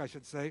this week, I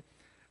should say.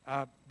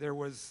 There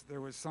was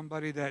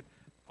somebody that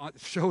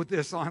showed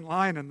this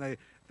online, and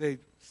they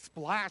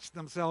splashed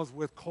themselves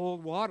with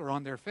cold water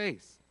on their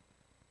face.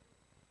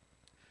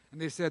 And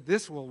they said,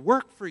 this will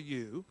work for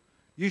you.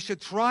 You should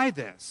try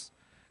this.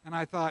 And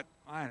I thought,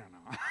 I don't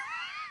know.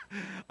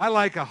 I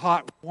like a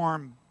hot,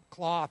 warm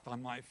cloth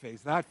on my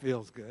face. That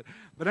feels good.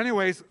 But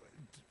anyways,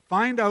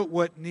 find out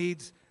what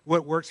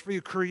works for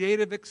you.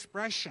 Creative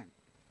expression.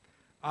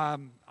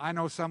 I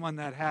know someone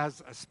that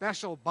has a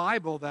special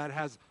Bible that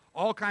has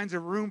all kinds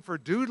of room for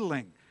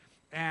doodling.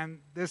 And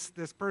this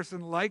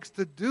person likes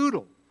to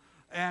doodle.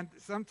 And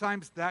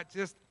sometimes that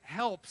just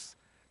helps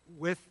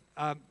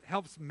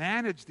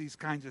manage these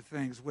kinds of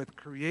things with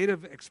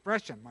creative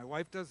expression. My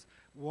wife does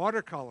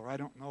watercolor. I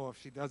don't know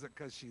if she does it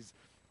because she's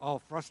all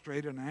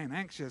frustrated and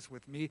anxious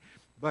with me,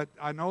 but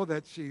I know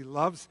that she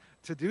loves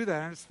to do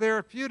that, and it's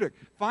therapeutic.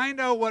 Find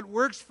out what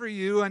works for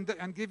you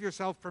and give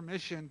yourself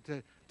permission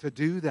to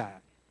do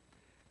that.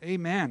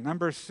 Amen.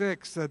 Number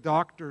 6,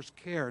 doctor's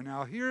care.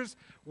 Now, here's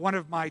one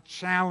of my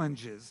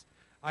challenges.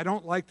 I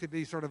don't like to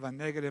be sort of a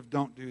negative,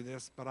 don't do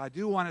this, but I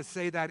do want to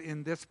say that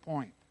in this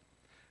point.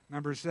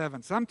 Number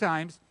 7,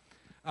 sometimes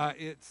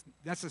it's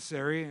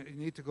necessary, you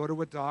need to go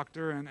to a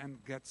doctor and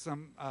get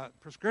some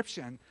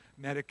prescription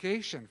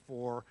medication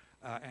for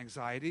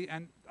anxiety.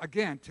 And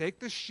again, take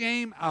the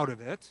shame out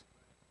of it.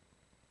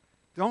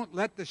 Don't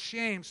let the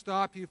shame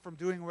stop you from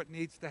doing what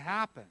needs to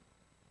happen.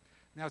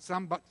 Now,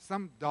 some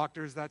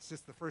doctors, that's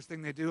just the first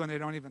thing they do, and they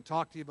don't even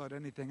talk to you about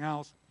anything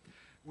else.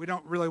 We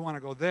don't really want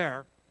to go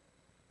there.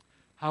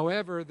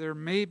 However, there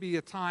may be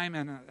a time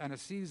and a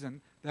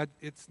season that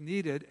it's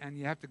needed, and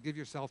you have to give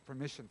yourself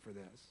permission for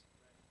this.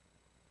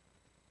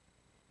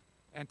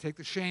 And take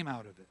the shame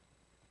out of it.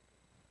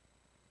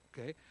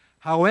 Okay?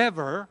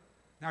 However,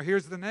 now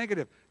here's the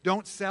negative.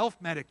 Don't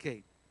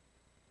self-medicate.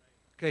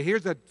 Okay,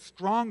 here's a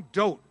strong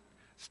don't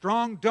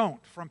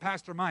from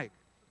Pastor Mike.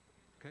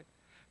 Okay?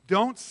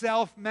 Don't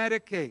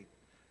self-medicate.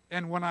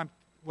 And when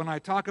I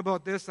talk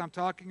about this, I'm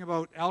talking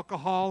about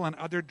alcohol and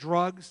other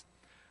drugs.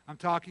 I'm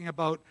talking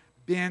about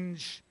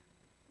binge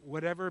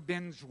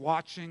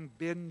watching,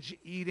 binge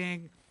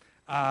eating,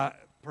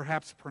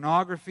 perhaps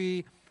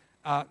pornography.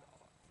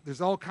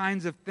 There's all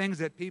kinds of things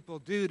that people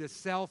do to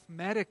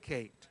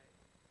self-medicate.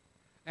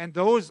 And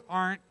those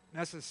aren't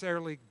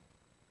necessarily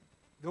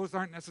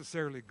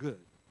good.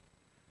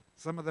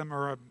 Some of them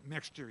are a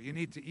mixture. You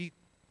need to eat,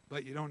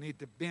 but you don't need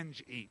to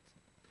binge eat.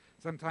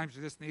 Sometimes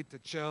you just need to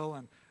chill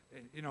and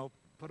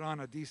put on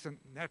a decent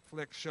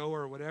Netflix show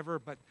or whatever,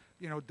 but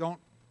don't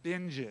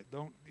binge it.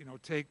 Don't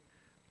take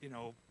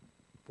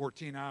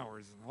 14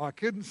 hours. Oh, I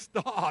couldn't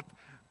stop.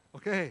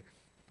 Okay.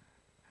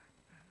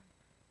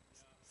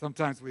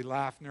 Sometimes we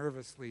laugh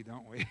nervously,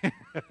 don't we?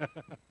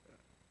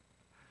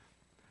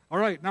 All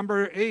right,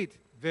 number 8,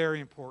 very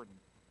important.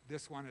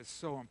 This one is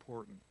so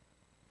important.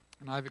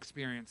 And I've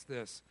experienced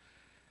this.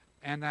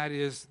 And that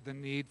is the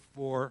need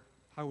for,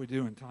 how are we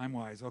doing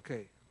time-wise?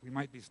 Okay, we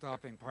might be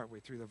stopping partway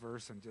through the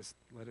verse and just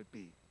let it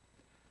be.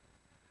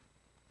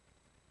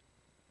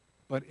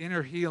 But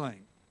inner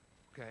healing,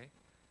 okay?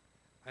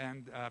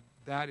 And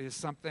that is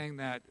something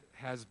that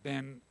has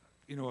been,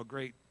 a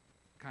great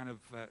kind of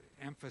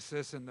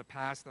emphasis in the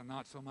past and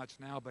not so much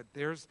now. But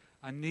there's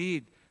a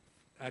need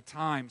at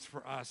times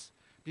for us,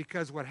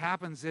 because what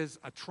happens is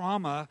a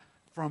trauma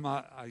from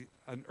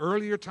an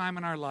earlier time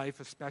in our life,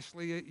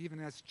 especially even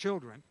as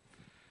children,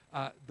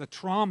 the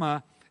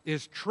trauma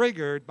is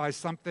triggered by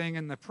something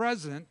in the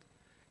present,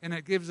 and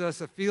it gives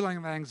us a feeling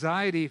of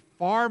anxiety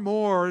far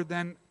more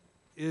than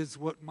is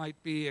what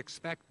might be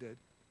expected.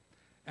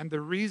 And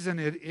the reason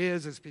it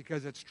is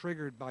because it's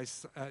triggered by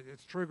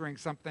it's triggering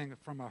something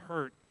from a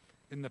hurt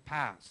in the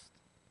past.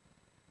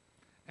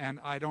 And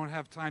I don't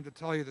have time to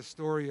tell you the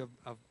story of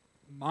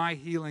my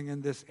healing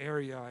in this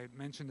area. I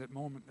mentioned it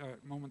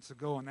moments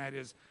ago, and that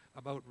is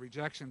about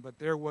rejection. But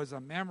there was a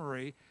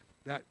memory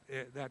that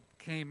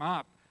came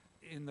up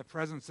in the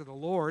presence of the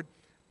Lord,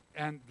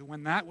 and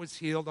when that was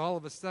healed, all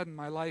of a sudden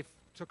my life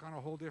took on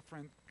a whole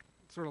different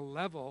sort of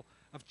level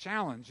of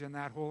challenge in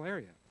that whole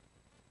area.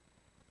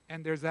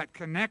 And there's that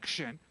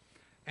connection,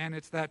 and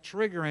it's that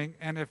triggering.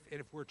 And if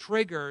we're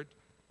triggered,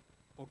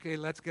 okay,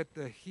 let's get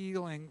the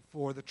healing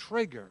for the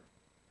trigger.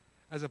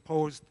 as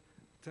opposed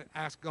to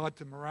ask God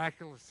to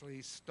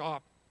miraculously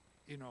stop,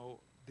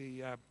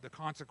 the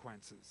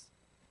consequences.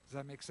 Does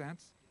that make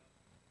sense?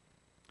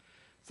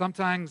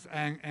 Sometimes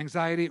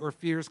anxiety or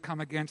fears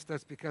come against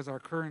us because our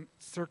current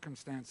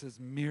circumstances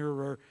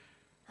mirror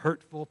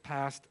hurtful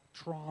past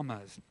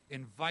traumas.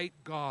 Invite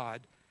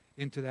God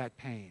into that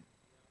pain.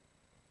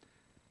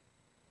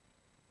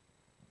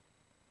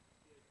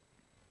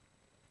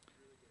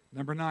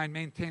 Number 9,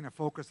 maintain a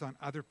focus on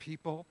other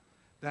people.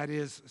 That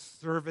is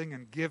serving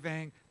and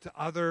giving to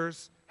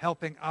others,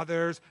 helping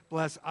others,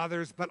 bless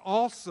others, but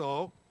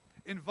also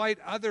invite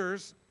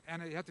others,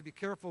 and you have to be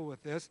careful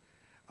with this.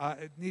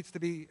 It needs to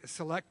be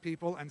select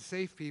people and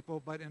safe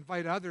people, but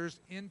invite others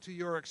into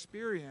your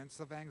experience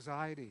of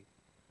anxiety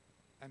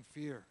and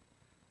fear.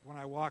 When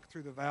I walk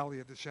through the valley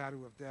of the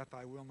shadow of death,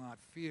 I will not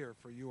fear,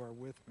 for you are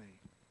with me.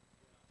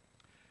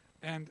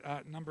 And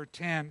number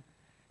 10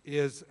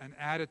 is an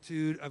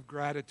attitude of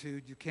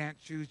gratitude. You can't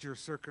choose your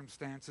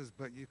circumstances,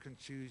 but you can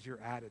choose your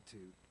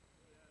attitude.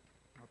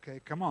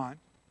 Okay, come on.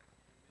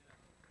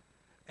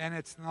 And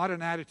it's not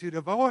an attitude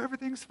of, oh,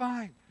 everything's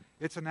fine.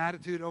 It's an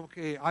attitude,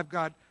 okay, I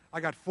got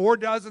 4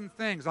 dozen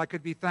things I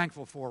could be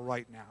thankful for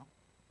right now.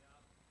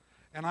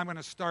 And I'm going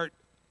to start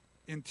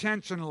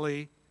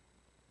intentionally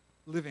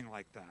living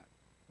like that,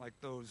 like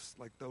those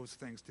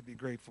things to be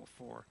grateful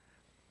for.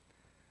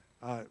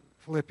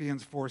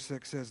 Philippians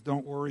 4:6 says,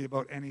 don't worry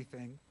about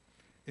anything.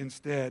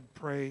 Instead,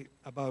 pray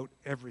about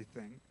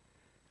everything.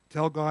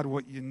 Tell God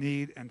what you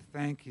need and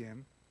thank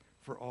Him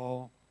for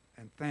all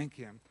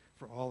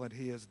that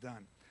He has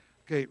done.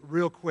 Okay,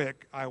 real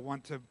quick, I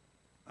want to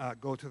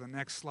go to the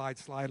next slide,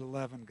 slide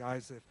 11,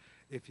 guys,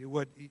 if you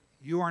would.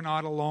 You are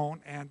not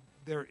alone, and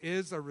there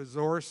is a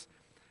resource,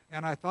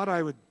 and I thought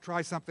I would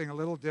try something a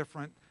little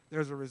different.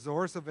 There's a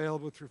resource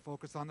available through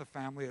Focus on the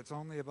Family. It's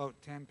only about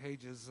 10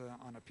 pages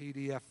on a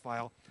PDF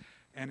file,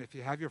 and if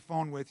you have your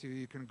phone with you,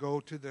 you can go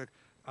to the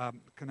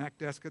Connect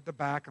desk at the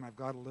back, and I've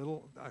got a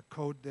little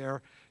code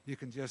there. You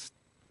can just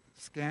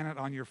scan it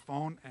on your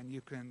phone, and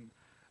you can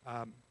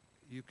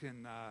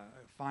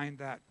find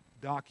that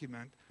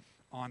document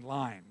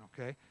online,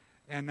 okay?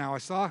 And now I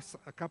saw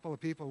a couple of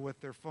people with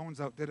their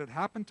phones out. Did it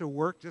happen to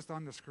work just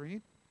on the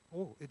screen?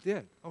 Oh, it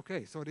did.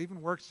 Okay, so it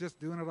even works just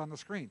doing it on the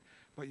screen.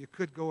 But you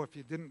could go, if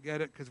you didn't get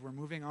it, because we're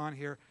moving on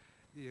here,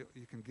 you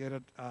can get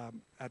it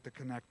at the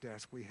Connect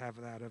desk. We have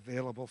that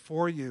available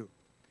for you.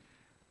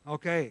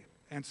 Okay,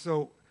 and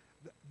so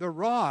the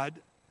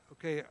rod,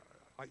 okay,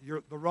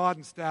 the rod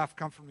and staff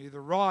come from me. The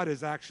rod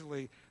is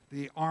actually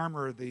the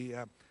armor,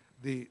 the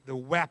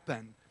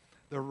weapon.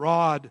 The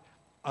rod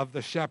of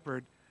the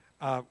shepherd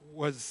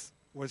was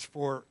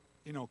for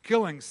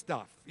killing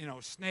stuff,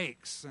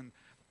 snakes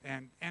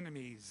and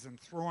enemies, and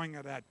throwing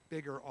it at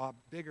bigger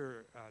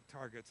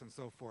targets and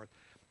so forth.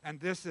 And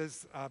this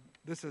is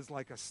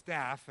like a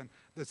staff, and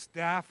the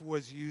staff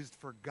was used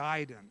for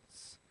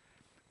guidance.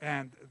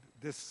 And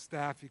this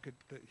staff,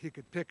 he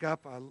could pick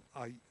up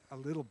a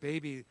little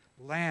baby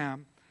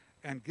lamb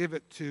and give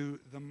it to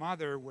the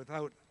mother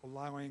without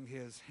allowing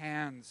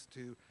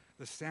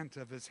the scent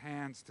of his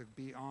hands to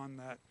be on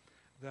that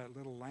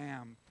little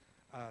lamb,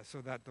 so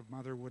that the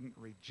mother wouldn't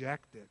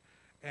reject it.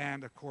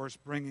 And of course,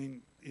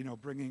 bringing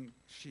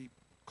sheep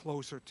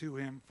closer to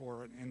him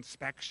for an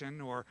inspection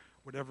or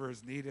whatever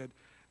is needed.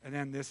 And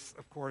then this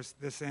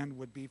end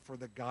would be for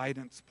the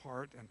guidance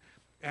part.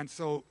 And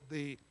so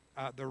the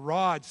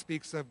rod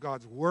speaks of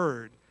God's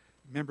word.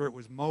 Remember, it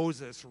was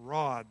Moses'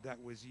 rod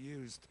that was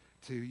used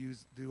to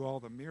do all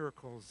the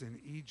miracles in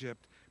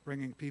Egypt,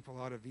 bringing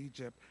people out of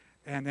Egypt.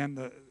 And then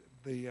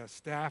the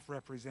staff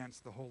represents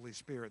the Holy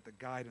Spirit, the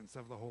guidance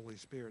of the Holy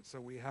Spirit. So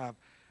we have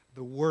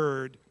the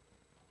Word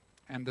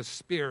and the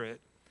Spirit.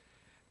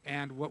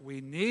 And what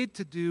we need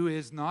to do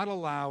is not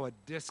allow a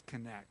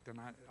disconnect. And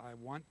I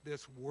want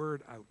this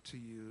word out to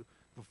you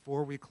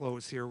before we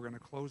close here. We're going to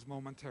close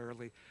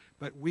momentarily.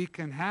 But we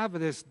can have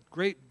this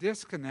great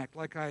disconnect,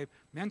 like I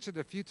mentioned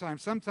a few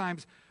times.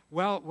 Sometimes,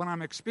 when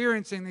I'm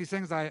experiencing these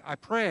things, I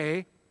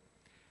pray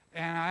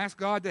and I ask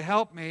God to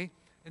help me.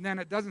 And then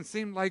it doesn't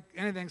seem like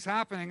anything's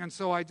happening, and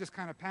so I just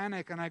kind of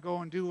panic and I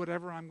go and do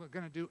whatever I'm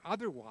going to do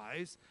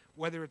otherwise,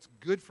 whether it's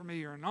good for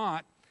me or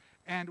not.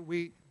 And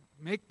we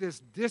make this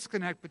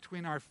disconnect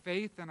between our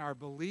faith and our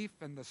belief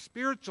and the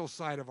spiritual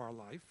side of our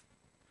life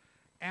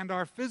and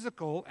our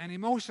physical and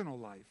emotional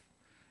life.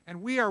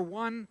 And we are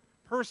one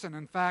person.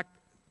 In fact,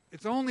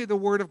 it's only the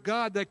Word of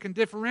God that can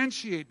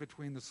differentiate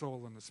between the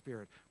soul and the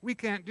spirit. We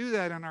can't do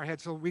that in our head,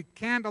 so we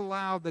can't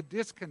allow the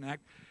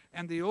disconnect.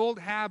 And the old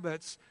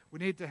habits, we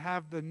need to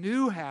have the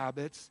new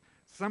habits.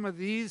 Some of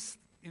these,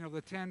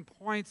 the 10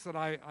 points that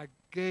I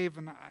gave,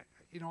 and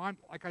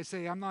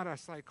I'm not a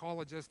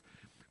psychologist,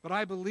 but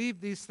I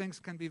believe these things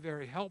can be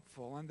very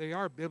helpful, and they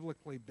are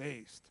biblically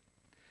based.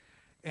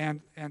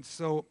 And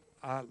so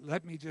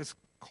let me just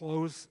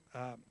close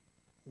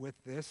with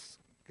this,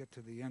 get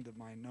to the end of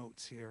my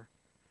notes here.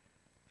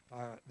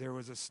 There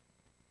was a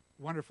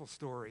wonderful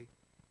story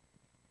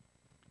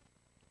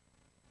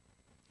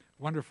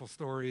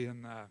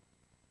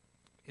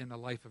in the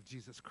life of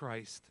Jesus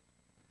Christ.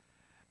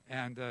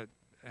 And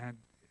and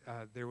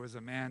there was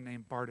a man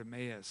named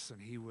Bartimaeus,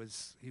 and he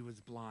was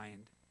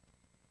blind.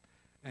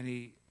 And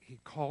he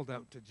called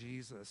out to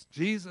Jesus,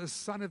 "Jesus,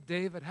 Son of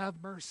David, have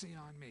mercy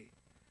on me."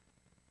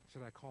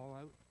 Should I call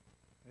out?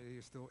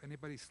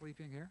 Anybody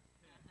sleeping here?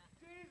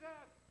 Jesus,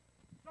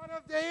 Son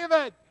of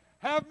David,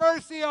 have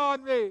mercy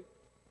on me.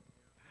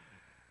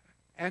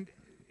 And,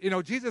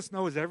 Jesus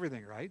knows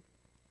everything, right?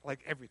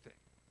 Like everything.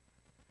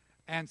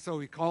 And so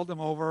he called him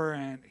over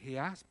and he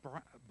asked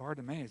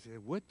Bartimaeus, he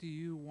said, "What do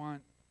you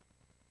want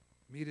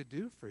me to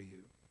do for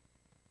you?"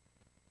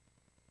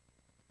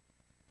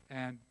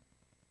 And,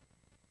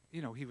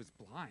 he was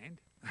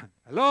blind.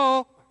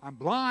 "Hello, I'm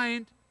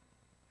blind."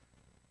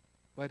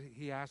 But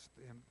he asked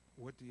him,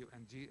 "What do you?"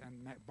 And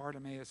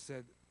Bartimaeus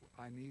said,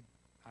 I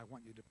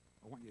want you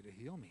to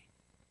heal me.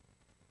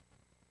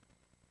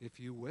 If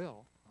you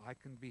will, I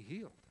can be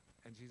healed."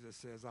 And Jesus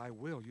says, "I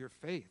will. Your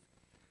faith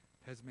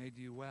has made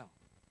you well."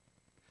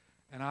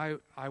 And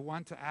I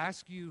want to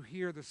ask you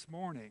here this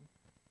morning,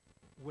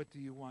 what do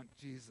you want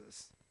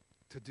Jesus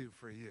to do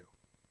for you?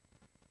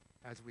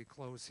 As we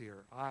close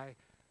here, I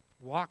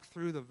walk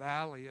through the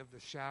valley of the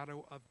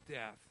shadow of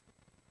death.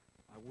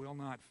 I will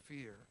not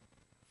fear,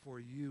 for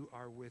you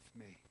are with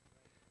me.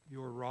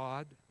 Your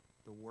rod,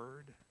 the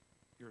word,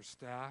 your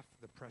staff,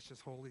 the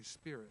precious Holy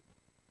Spirit,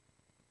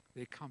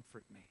 they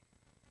comfort me.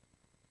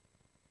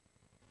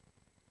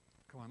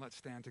 Come on, let's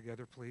stand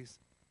together, please.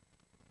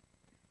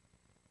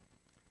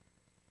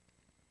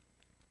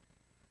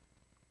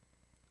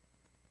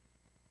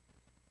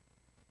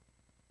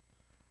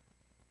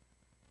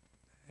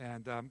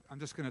 And I'm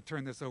just going to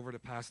turn this over to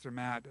Pastor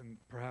Matt, and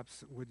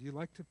perhaps would you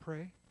like to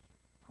pray?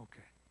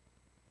 Okay.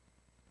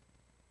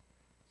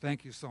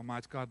 Thank you so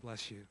much. God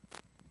bless you.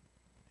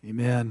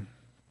 Amen.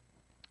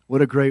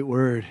 What a great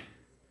word.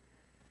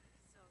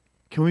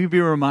 Can we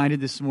be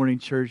reminded this morning,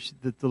 church,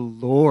 that the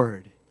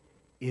Lord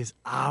is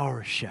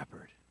our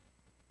shepherd,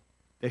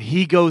 that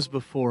He goes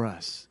before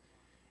us.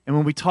 And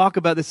when we talk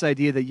about this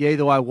idea that, yea,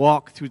 though I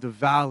walk through the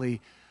valley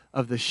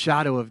of the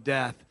shadow of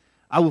death,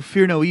 I will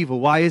fear no evil.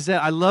 Why is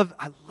that? I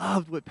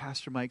loved what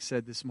Pastor Mike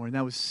said this morning.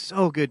 That was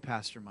so good,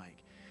 Pastor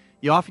Mike.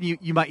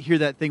 You might hear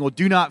that thing, well,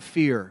 do not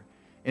fear.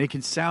 And it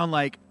can sound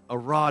like a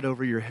rod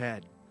over your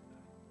head.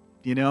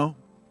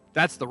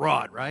 That's the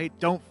rod, right?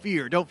 Don't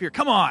fear.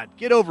 Come on,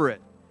 get over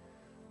it.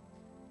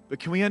 But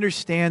can we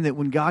understand that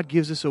when God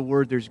gives us a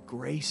word, there's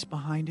grace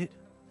behind it?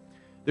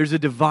 There's a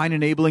divine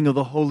enabling of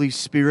the Holy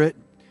Spirit,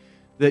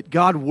 that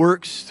God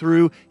works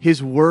through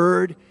His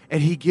word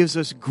and He gives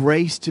us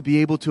grace to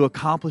be able to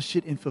accomplish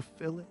it and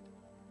fulfill it.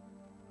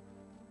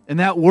 And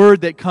that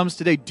word that comes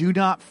today, do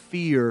not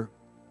fear,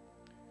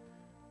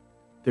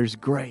 there's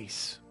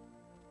grace.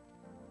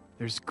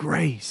 There's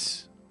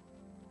grace.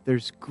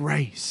 There's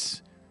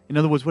grace. In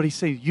other words, what He's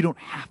saying, you don't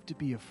have to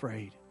be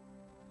afraid.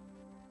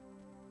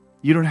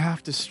 You don't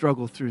have to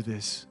struggle through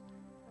this.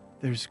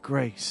 There's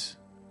grace.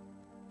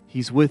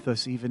 He's with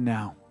us even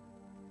now.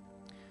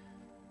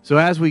 So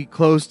as we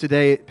close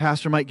today,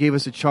 Pastor Mike gave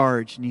us a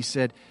charge, and he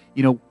said,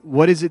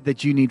 what is it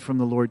that you need from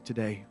the Lord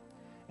today?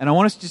 And I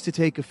want us just to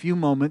take a few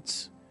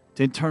moments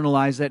to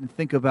internalize that and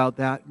think about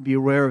that and be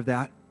aware of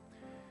that.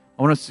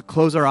 I want us to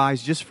close our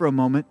eyes just for a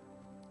moment,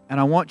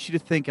 and I want you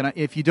to think, and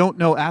if you don't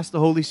know, ask the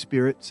Holy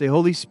Spirit. Say,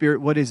 Holy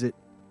Spirit, what is it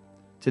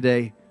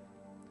today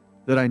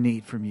that I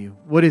need from you?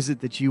 What is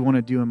it that you want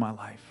to do in my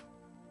life?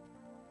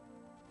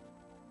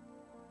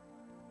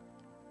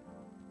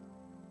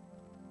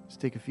 Let's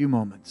take a few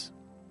moments.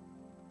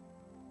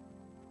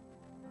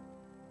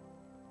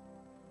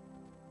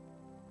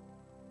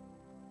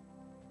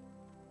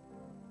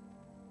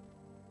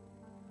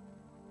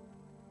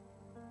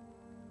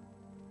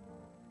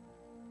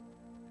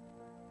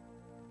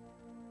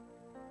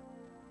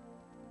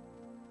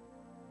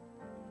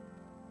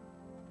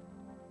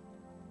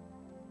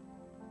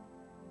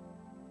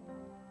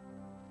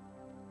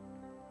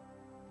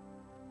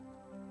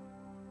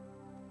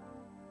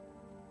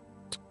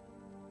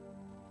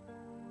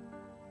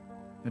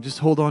 Now just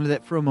hold on to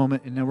that for a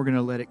moment, and then we're going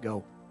to let it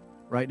go.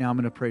 Right now I'm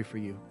going to pray for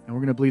you. And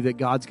we're going to believe that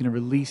God's going to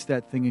release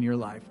that thing in your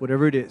life,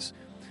 whatever it is.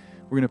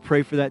 We're going to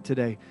pray for that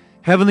today.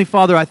 Heavenly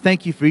Father, I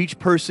thank you for each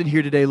person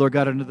here today, Lord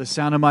God, under the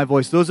sound of my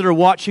voice. Those that are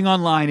watching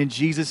online, in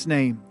Jesus'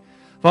 name.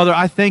 Father,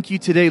 I thank you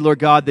today, Lord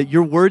God, that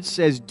your word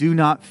says, do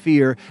not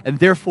fear, and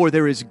therefore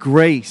there is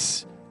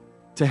grace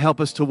to help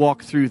us to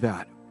walk through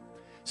that.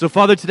 So,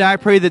 Father, today I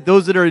pray that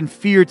those that are in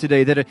fear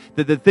today, that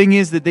the thing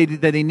is that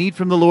they need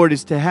from the Lord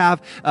is to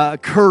have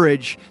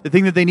courage. The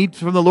thing that they need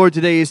from the Lord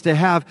today is to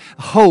have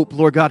hope,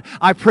 Lord God.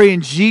 I pray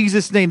in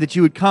Jesus' name that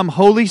you would come,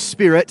 Holy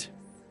Spirit,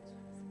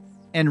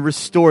 and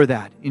restore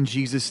that in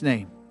Jesus'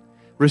 name.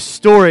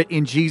 Restore it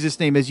in Jesus'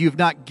 name, as you have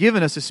not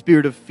given us a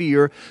spirit of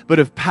fear, but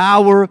of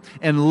power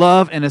and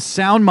love and a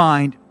sound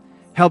mind.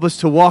 Help us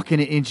to walk in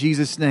it in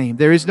Jesus' name.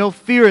 There is no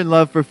fear in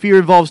love, for fear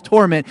involves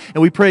torment.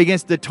 And we pray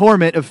against the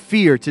torment of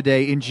fear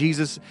today in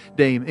Jesus'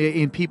 name,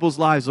 in people's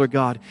lives, Lord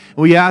God.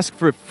 We ask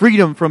for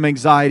freedom from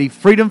anxiety,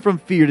 freedom from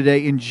fear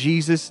today in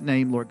Jesus'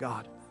 name, Lord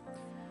God.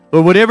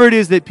 Lord, whatever it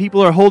is that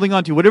people are holding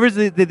on to, whatever it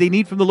is that they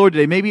need from the Lord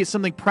today, maybe it's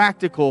something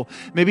practical,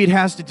 maybe it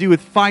has to do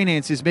with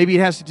finances, maybe it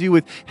has to do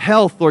with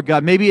health, Lord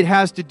God, maybe it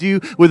has to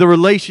do with a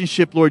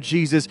relationship, Lord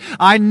Jesus.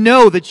 I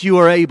know that you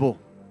are able,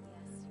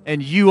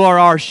 and you are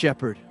our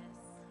shepherd.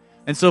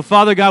 And so,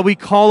 Father God, we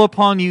call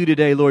upon you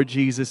today, Lord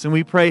Jesus, and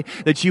we pray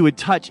that you would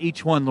touch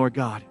each one, Lord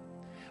God.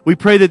 We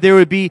pray that there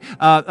would be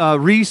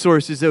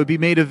resources that would be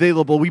made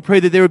available. We pray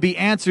that there would be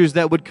answers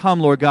that would come,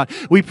 Lord God.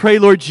 We pray,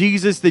 Lord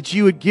Jesus, that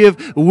you would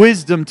give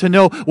wisdom to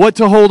know what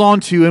to hold on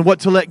to and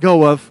what to let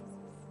go of.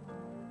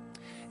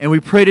 And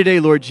we pray today,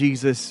 Lord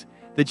Jesus,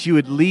 that you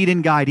would lead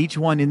and guide each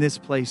one in this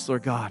place,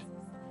 Lord God.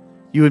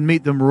 You would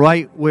meet them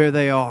right where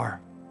they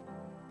are,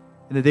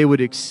 and that they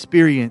would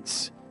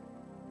experience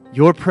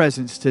your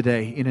presence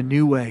today in a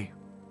new way.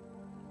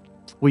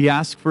 We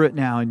ask for it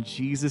now in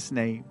Jesus'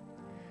 name.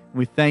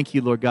 We thank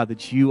you, Lord God,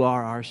 that you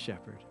are our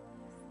shepherd,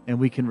 and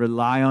we can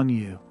rely on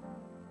you.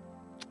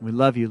 We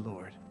love you,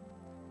 Lord.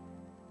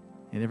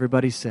 And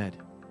everybody said,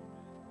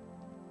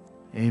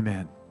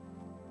 amen.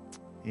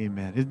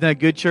 Amen. Isn't that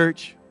good,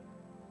 church?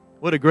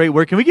 What a great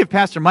word. Can we give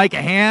Pastor Mike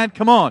a hand?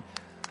 Come on.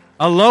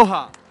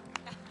 Aloha.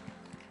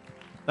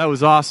 That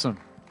was awesome.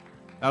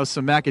 That was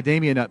some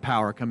macadamia nut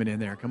power coming in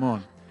there. Come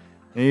on.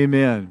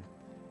 Amen.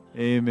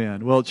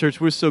 Amen. Well,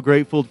 church, we're so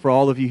grateful for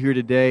all of you here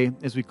today.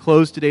 As we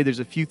close today, there's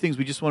a few things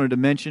we just wanted to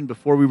mention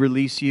before we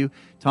release you.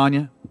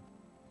 Tanya?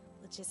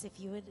 Just if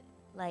you would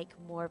like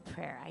more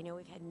prayer. I know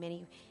we've had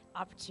many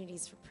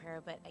opportunities for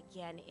prayer, but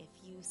again, if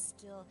you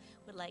still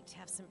would like to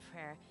have some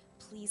prayer,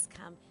 please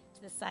come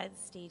to the side of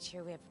the stage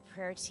here. We have a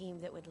prayer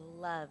team that would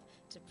love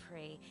to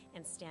pray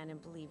and stand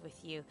and believe with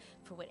you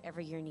for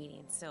whatever you're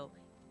needing. So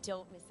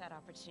don't miss that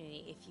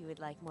opportunity if you would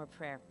like more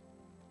prayer.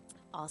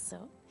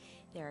 Also,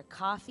 there are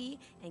coffee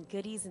and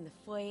goodies in the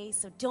foyer,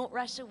 so don't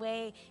rush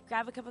away.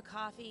 Grab a cup of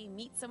coffee,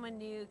 meet someone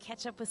new,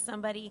 catch up with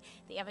somebody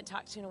that you haven't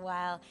talked to in a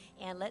while,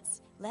 and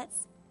let's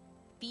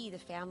be the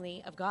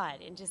family of God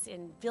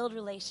and build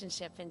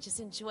relationship and just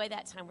enjoy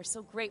that time. We're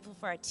so grateful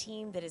for our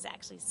team that is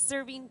actually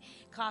serving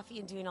coffee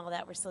and doing all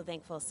that. We're so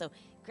thankful. So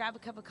grab a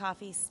cup of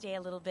coffee, stay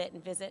a little bit,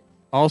 and visit.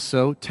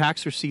 Also,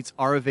 tax receipts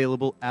are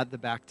available at the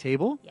back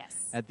table.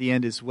 Yes. At the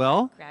end as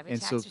well. Grab your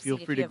and tax so feel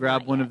receipt free if to you have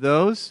grab not one yet. of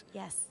those.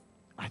 Yes.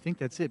 I think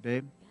that's it,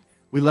 babe.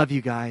 We love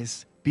you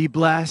guys. Be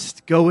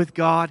blessed. Go with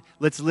God.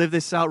 Let's live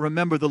this out.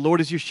 Remember, the Lord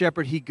is your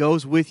shepherd. He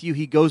goes with you.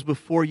 He goes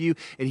before you,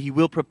 and He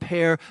will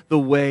prepare the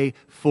way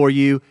for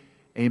you.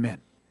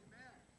 Amen.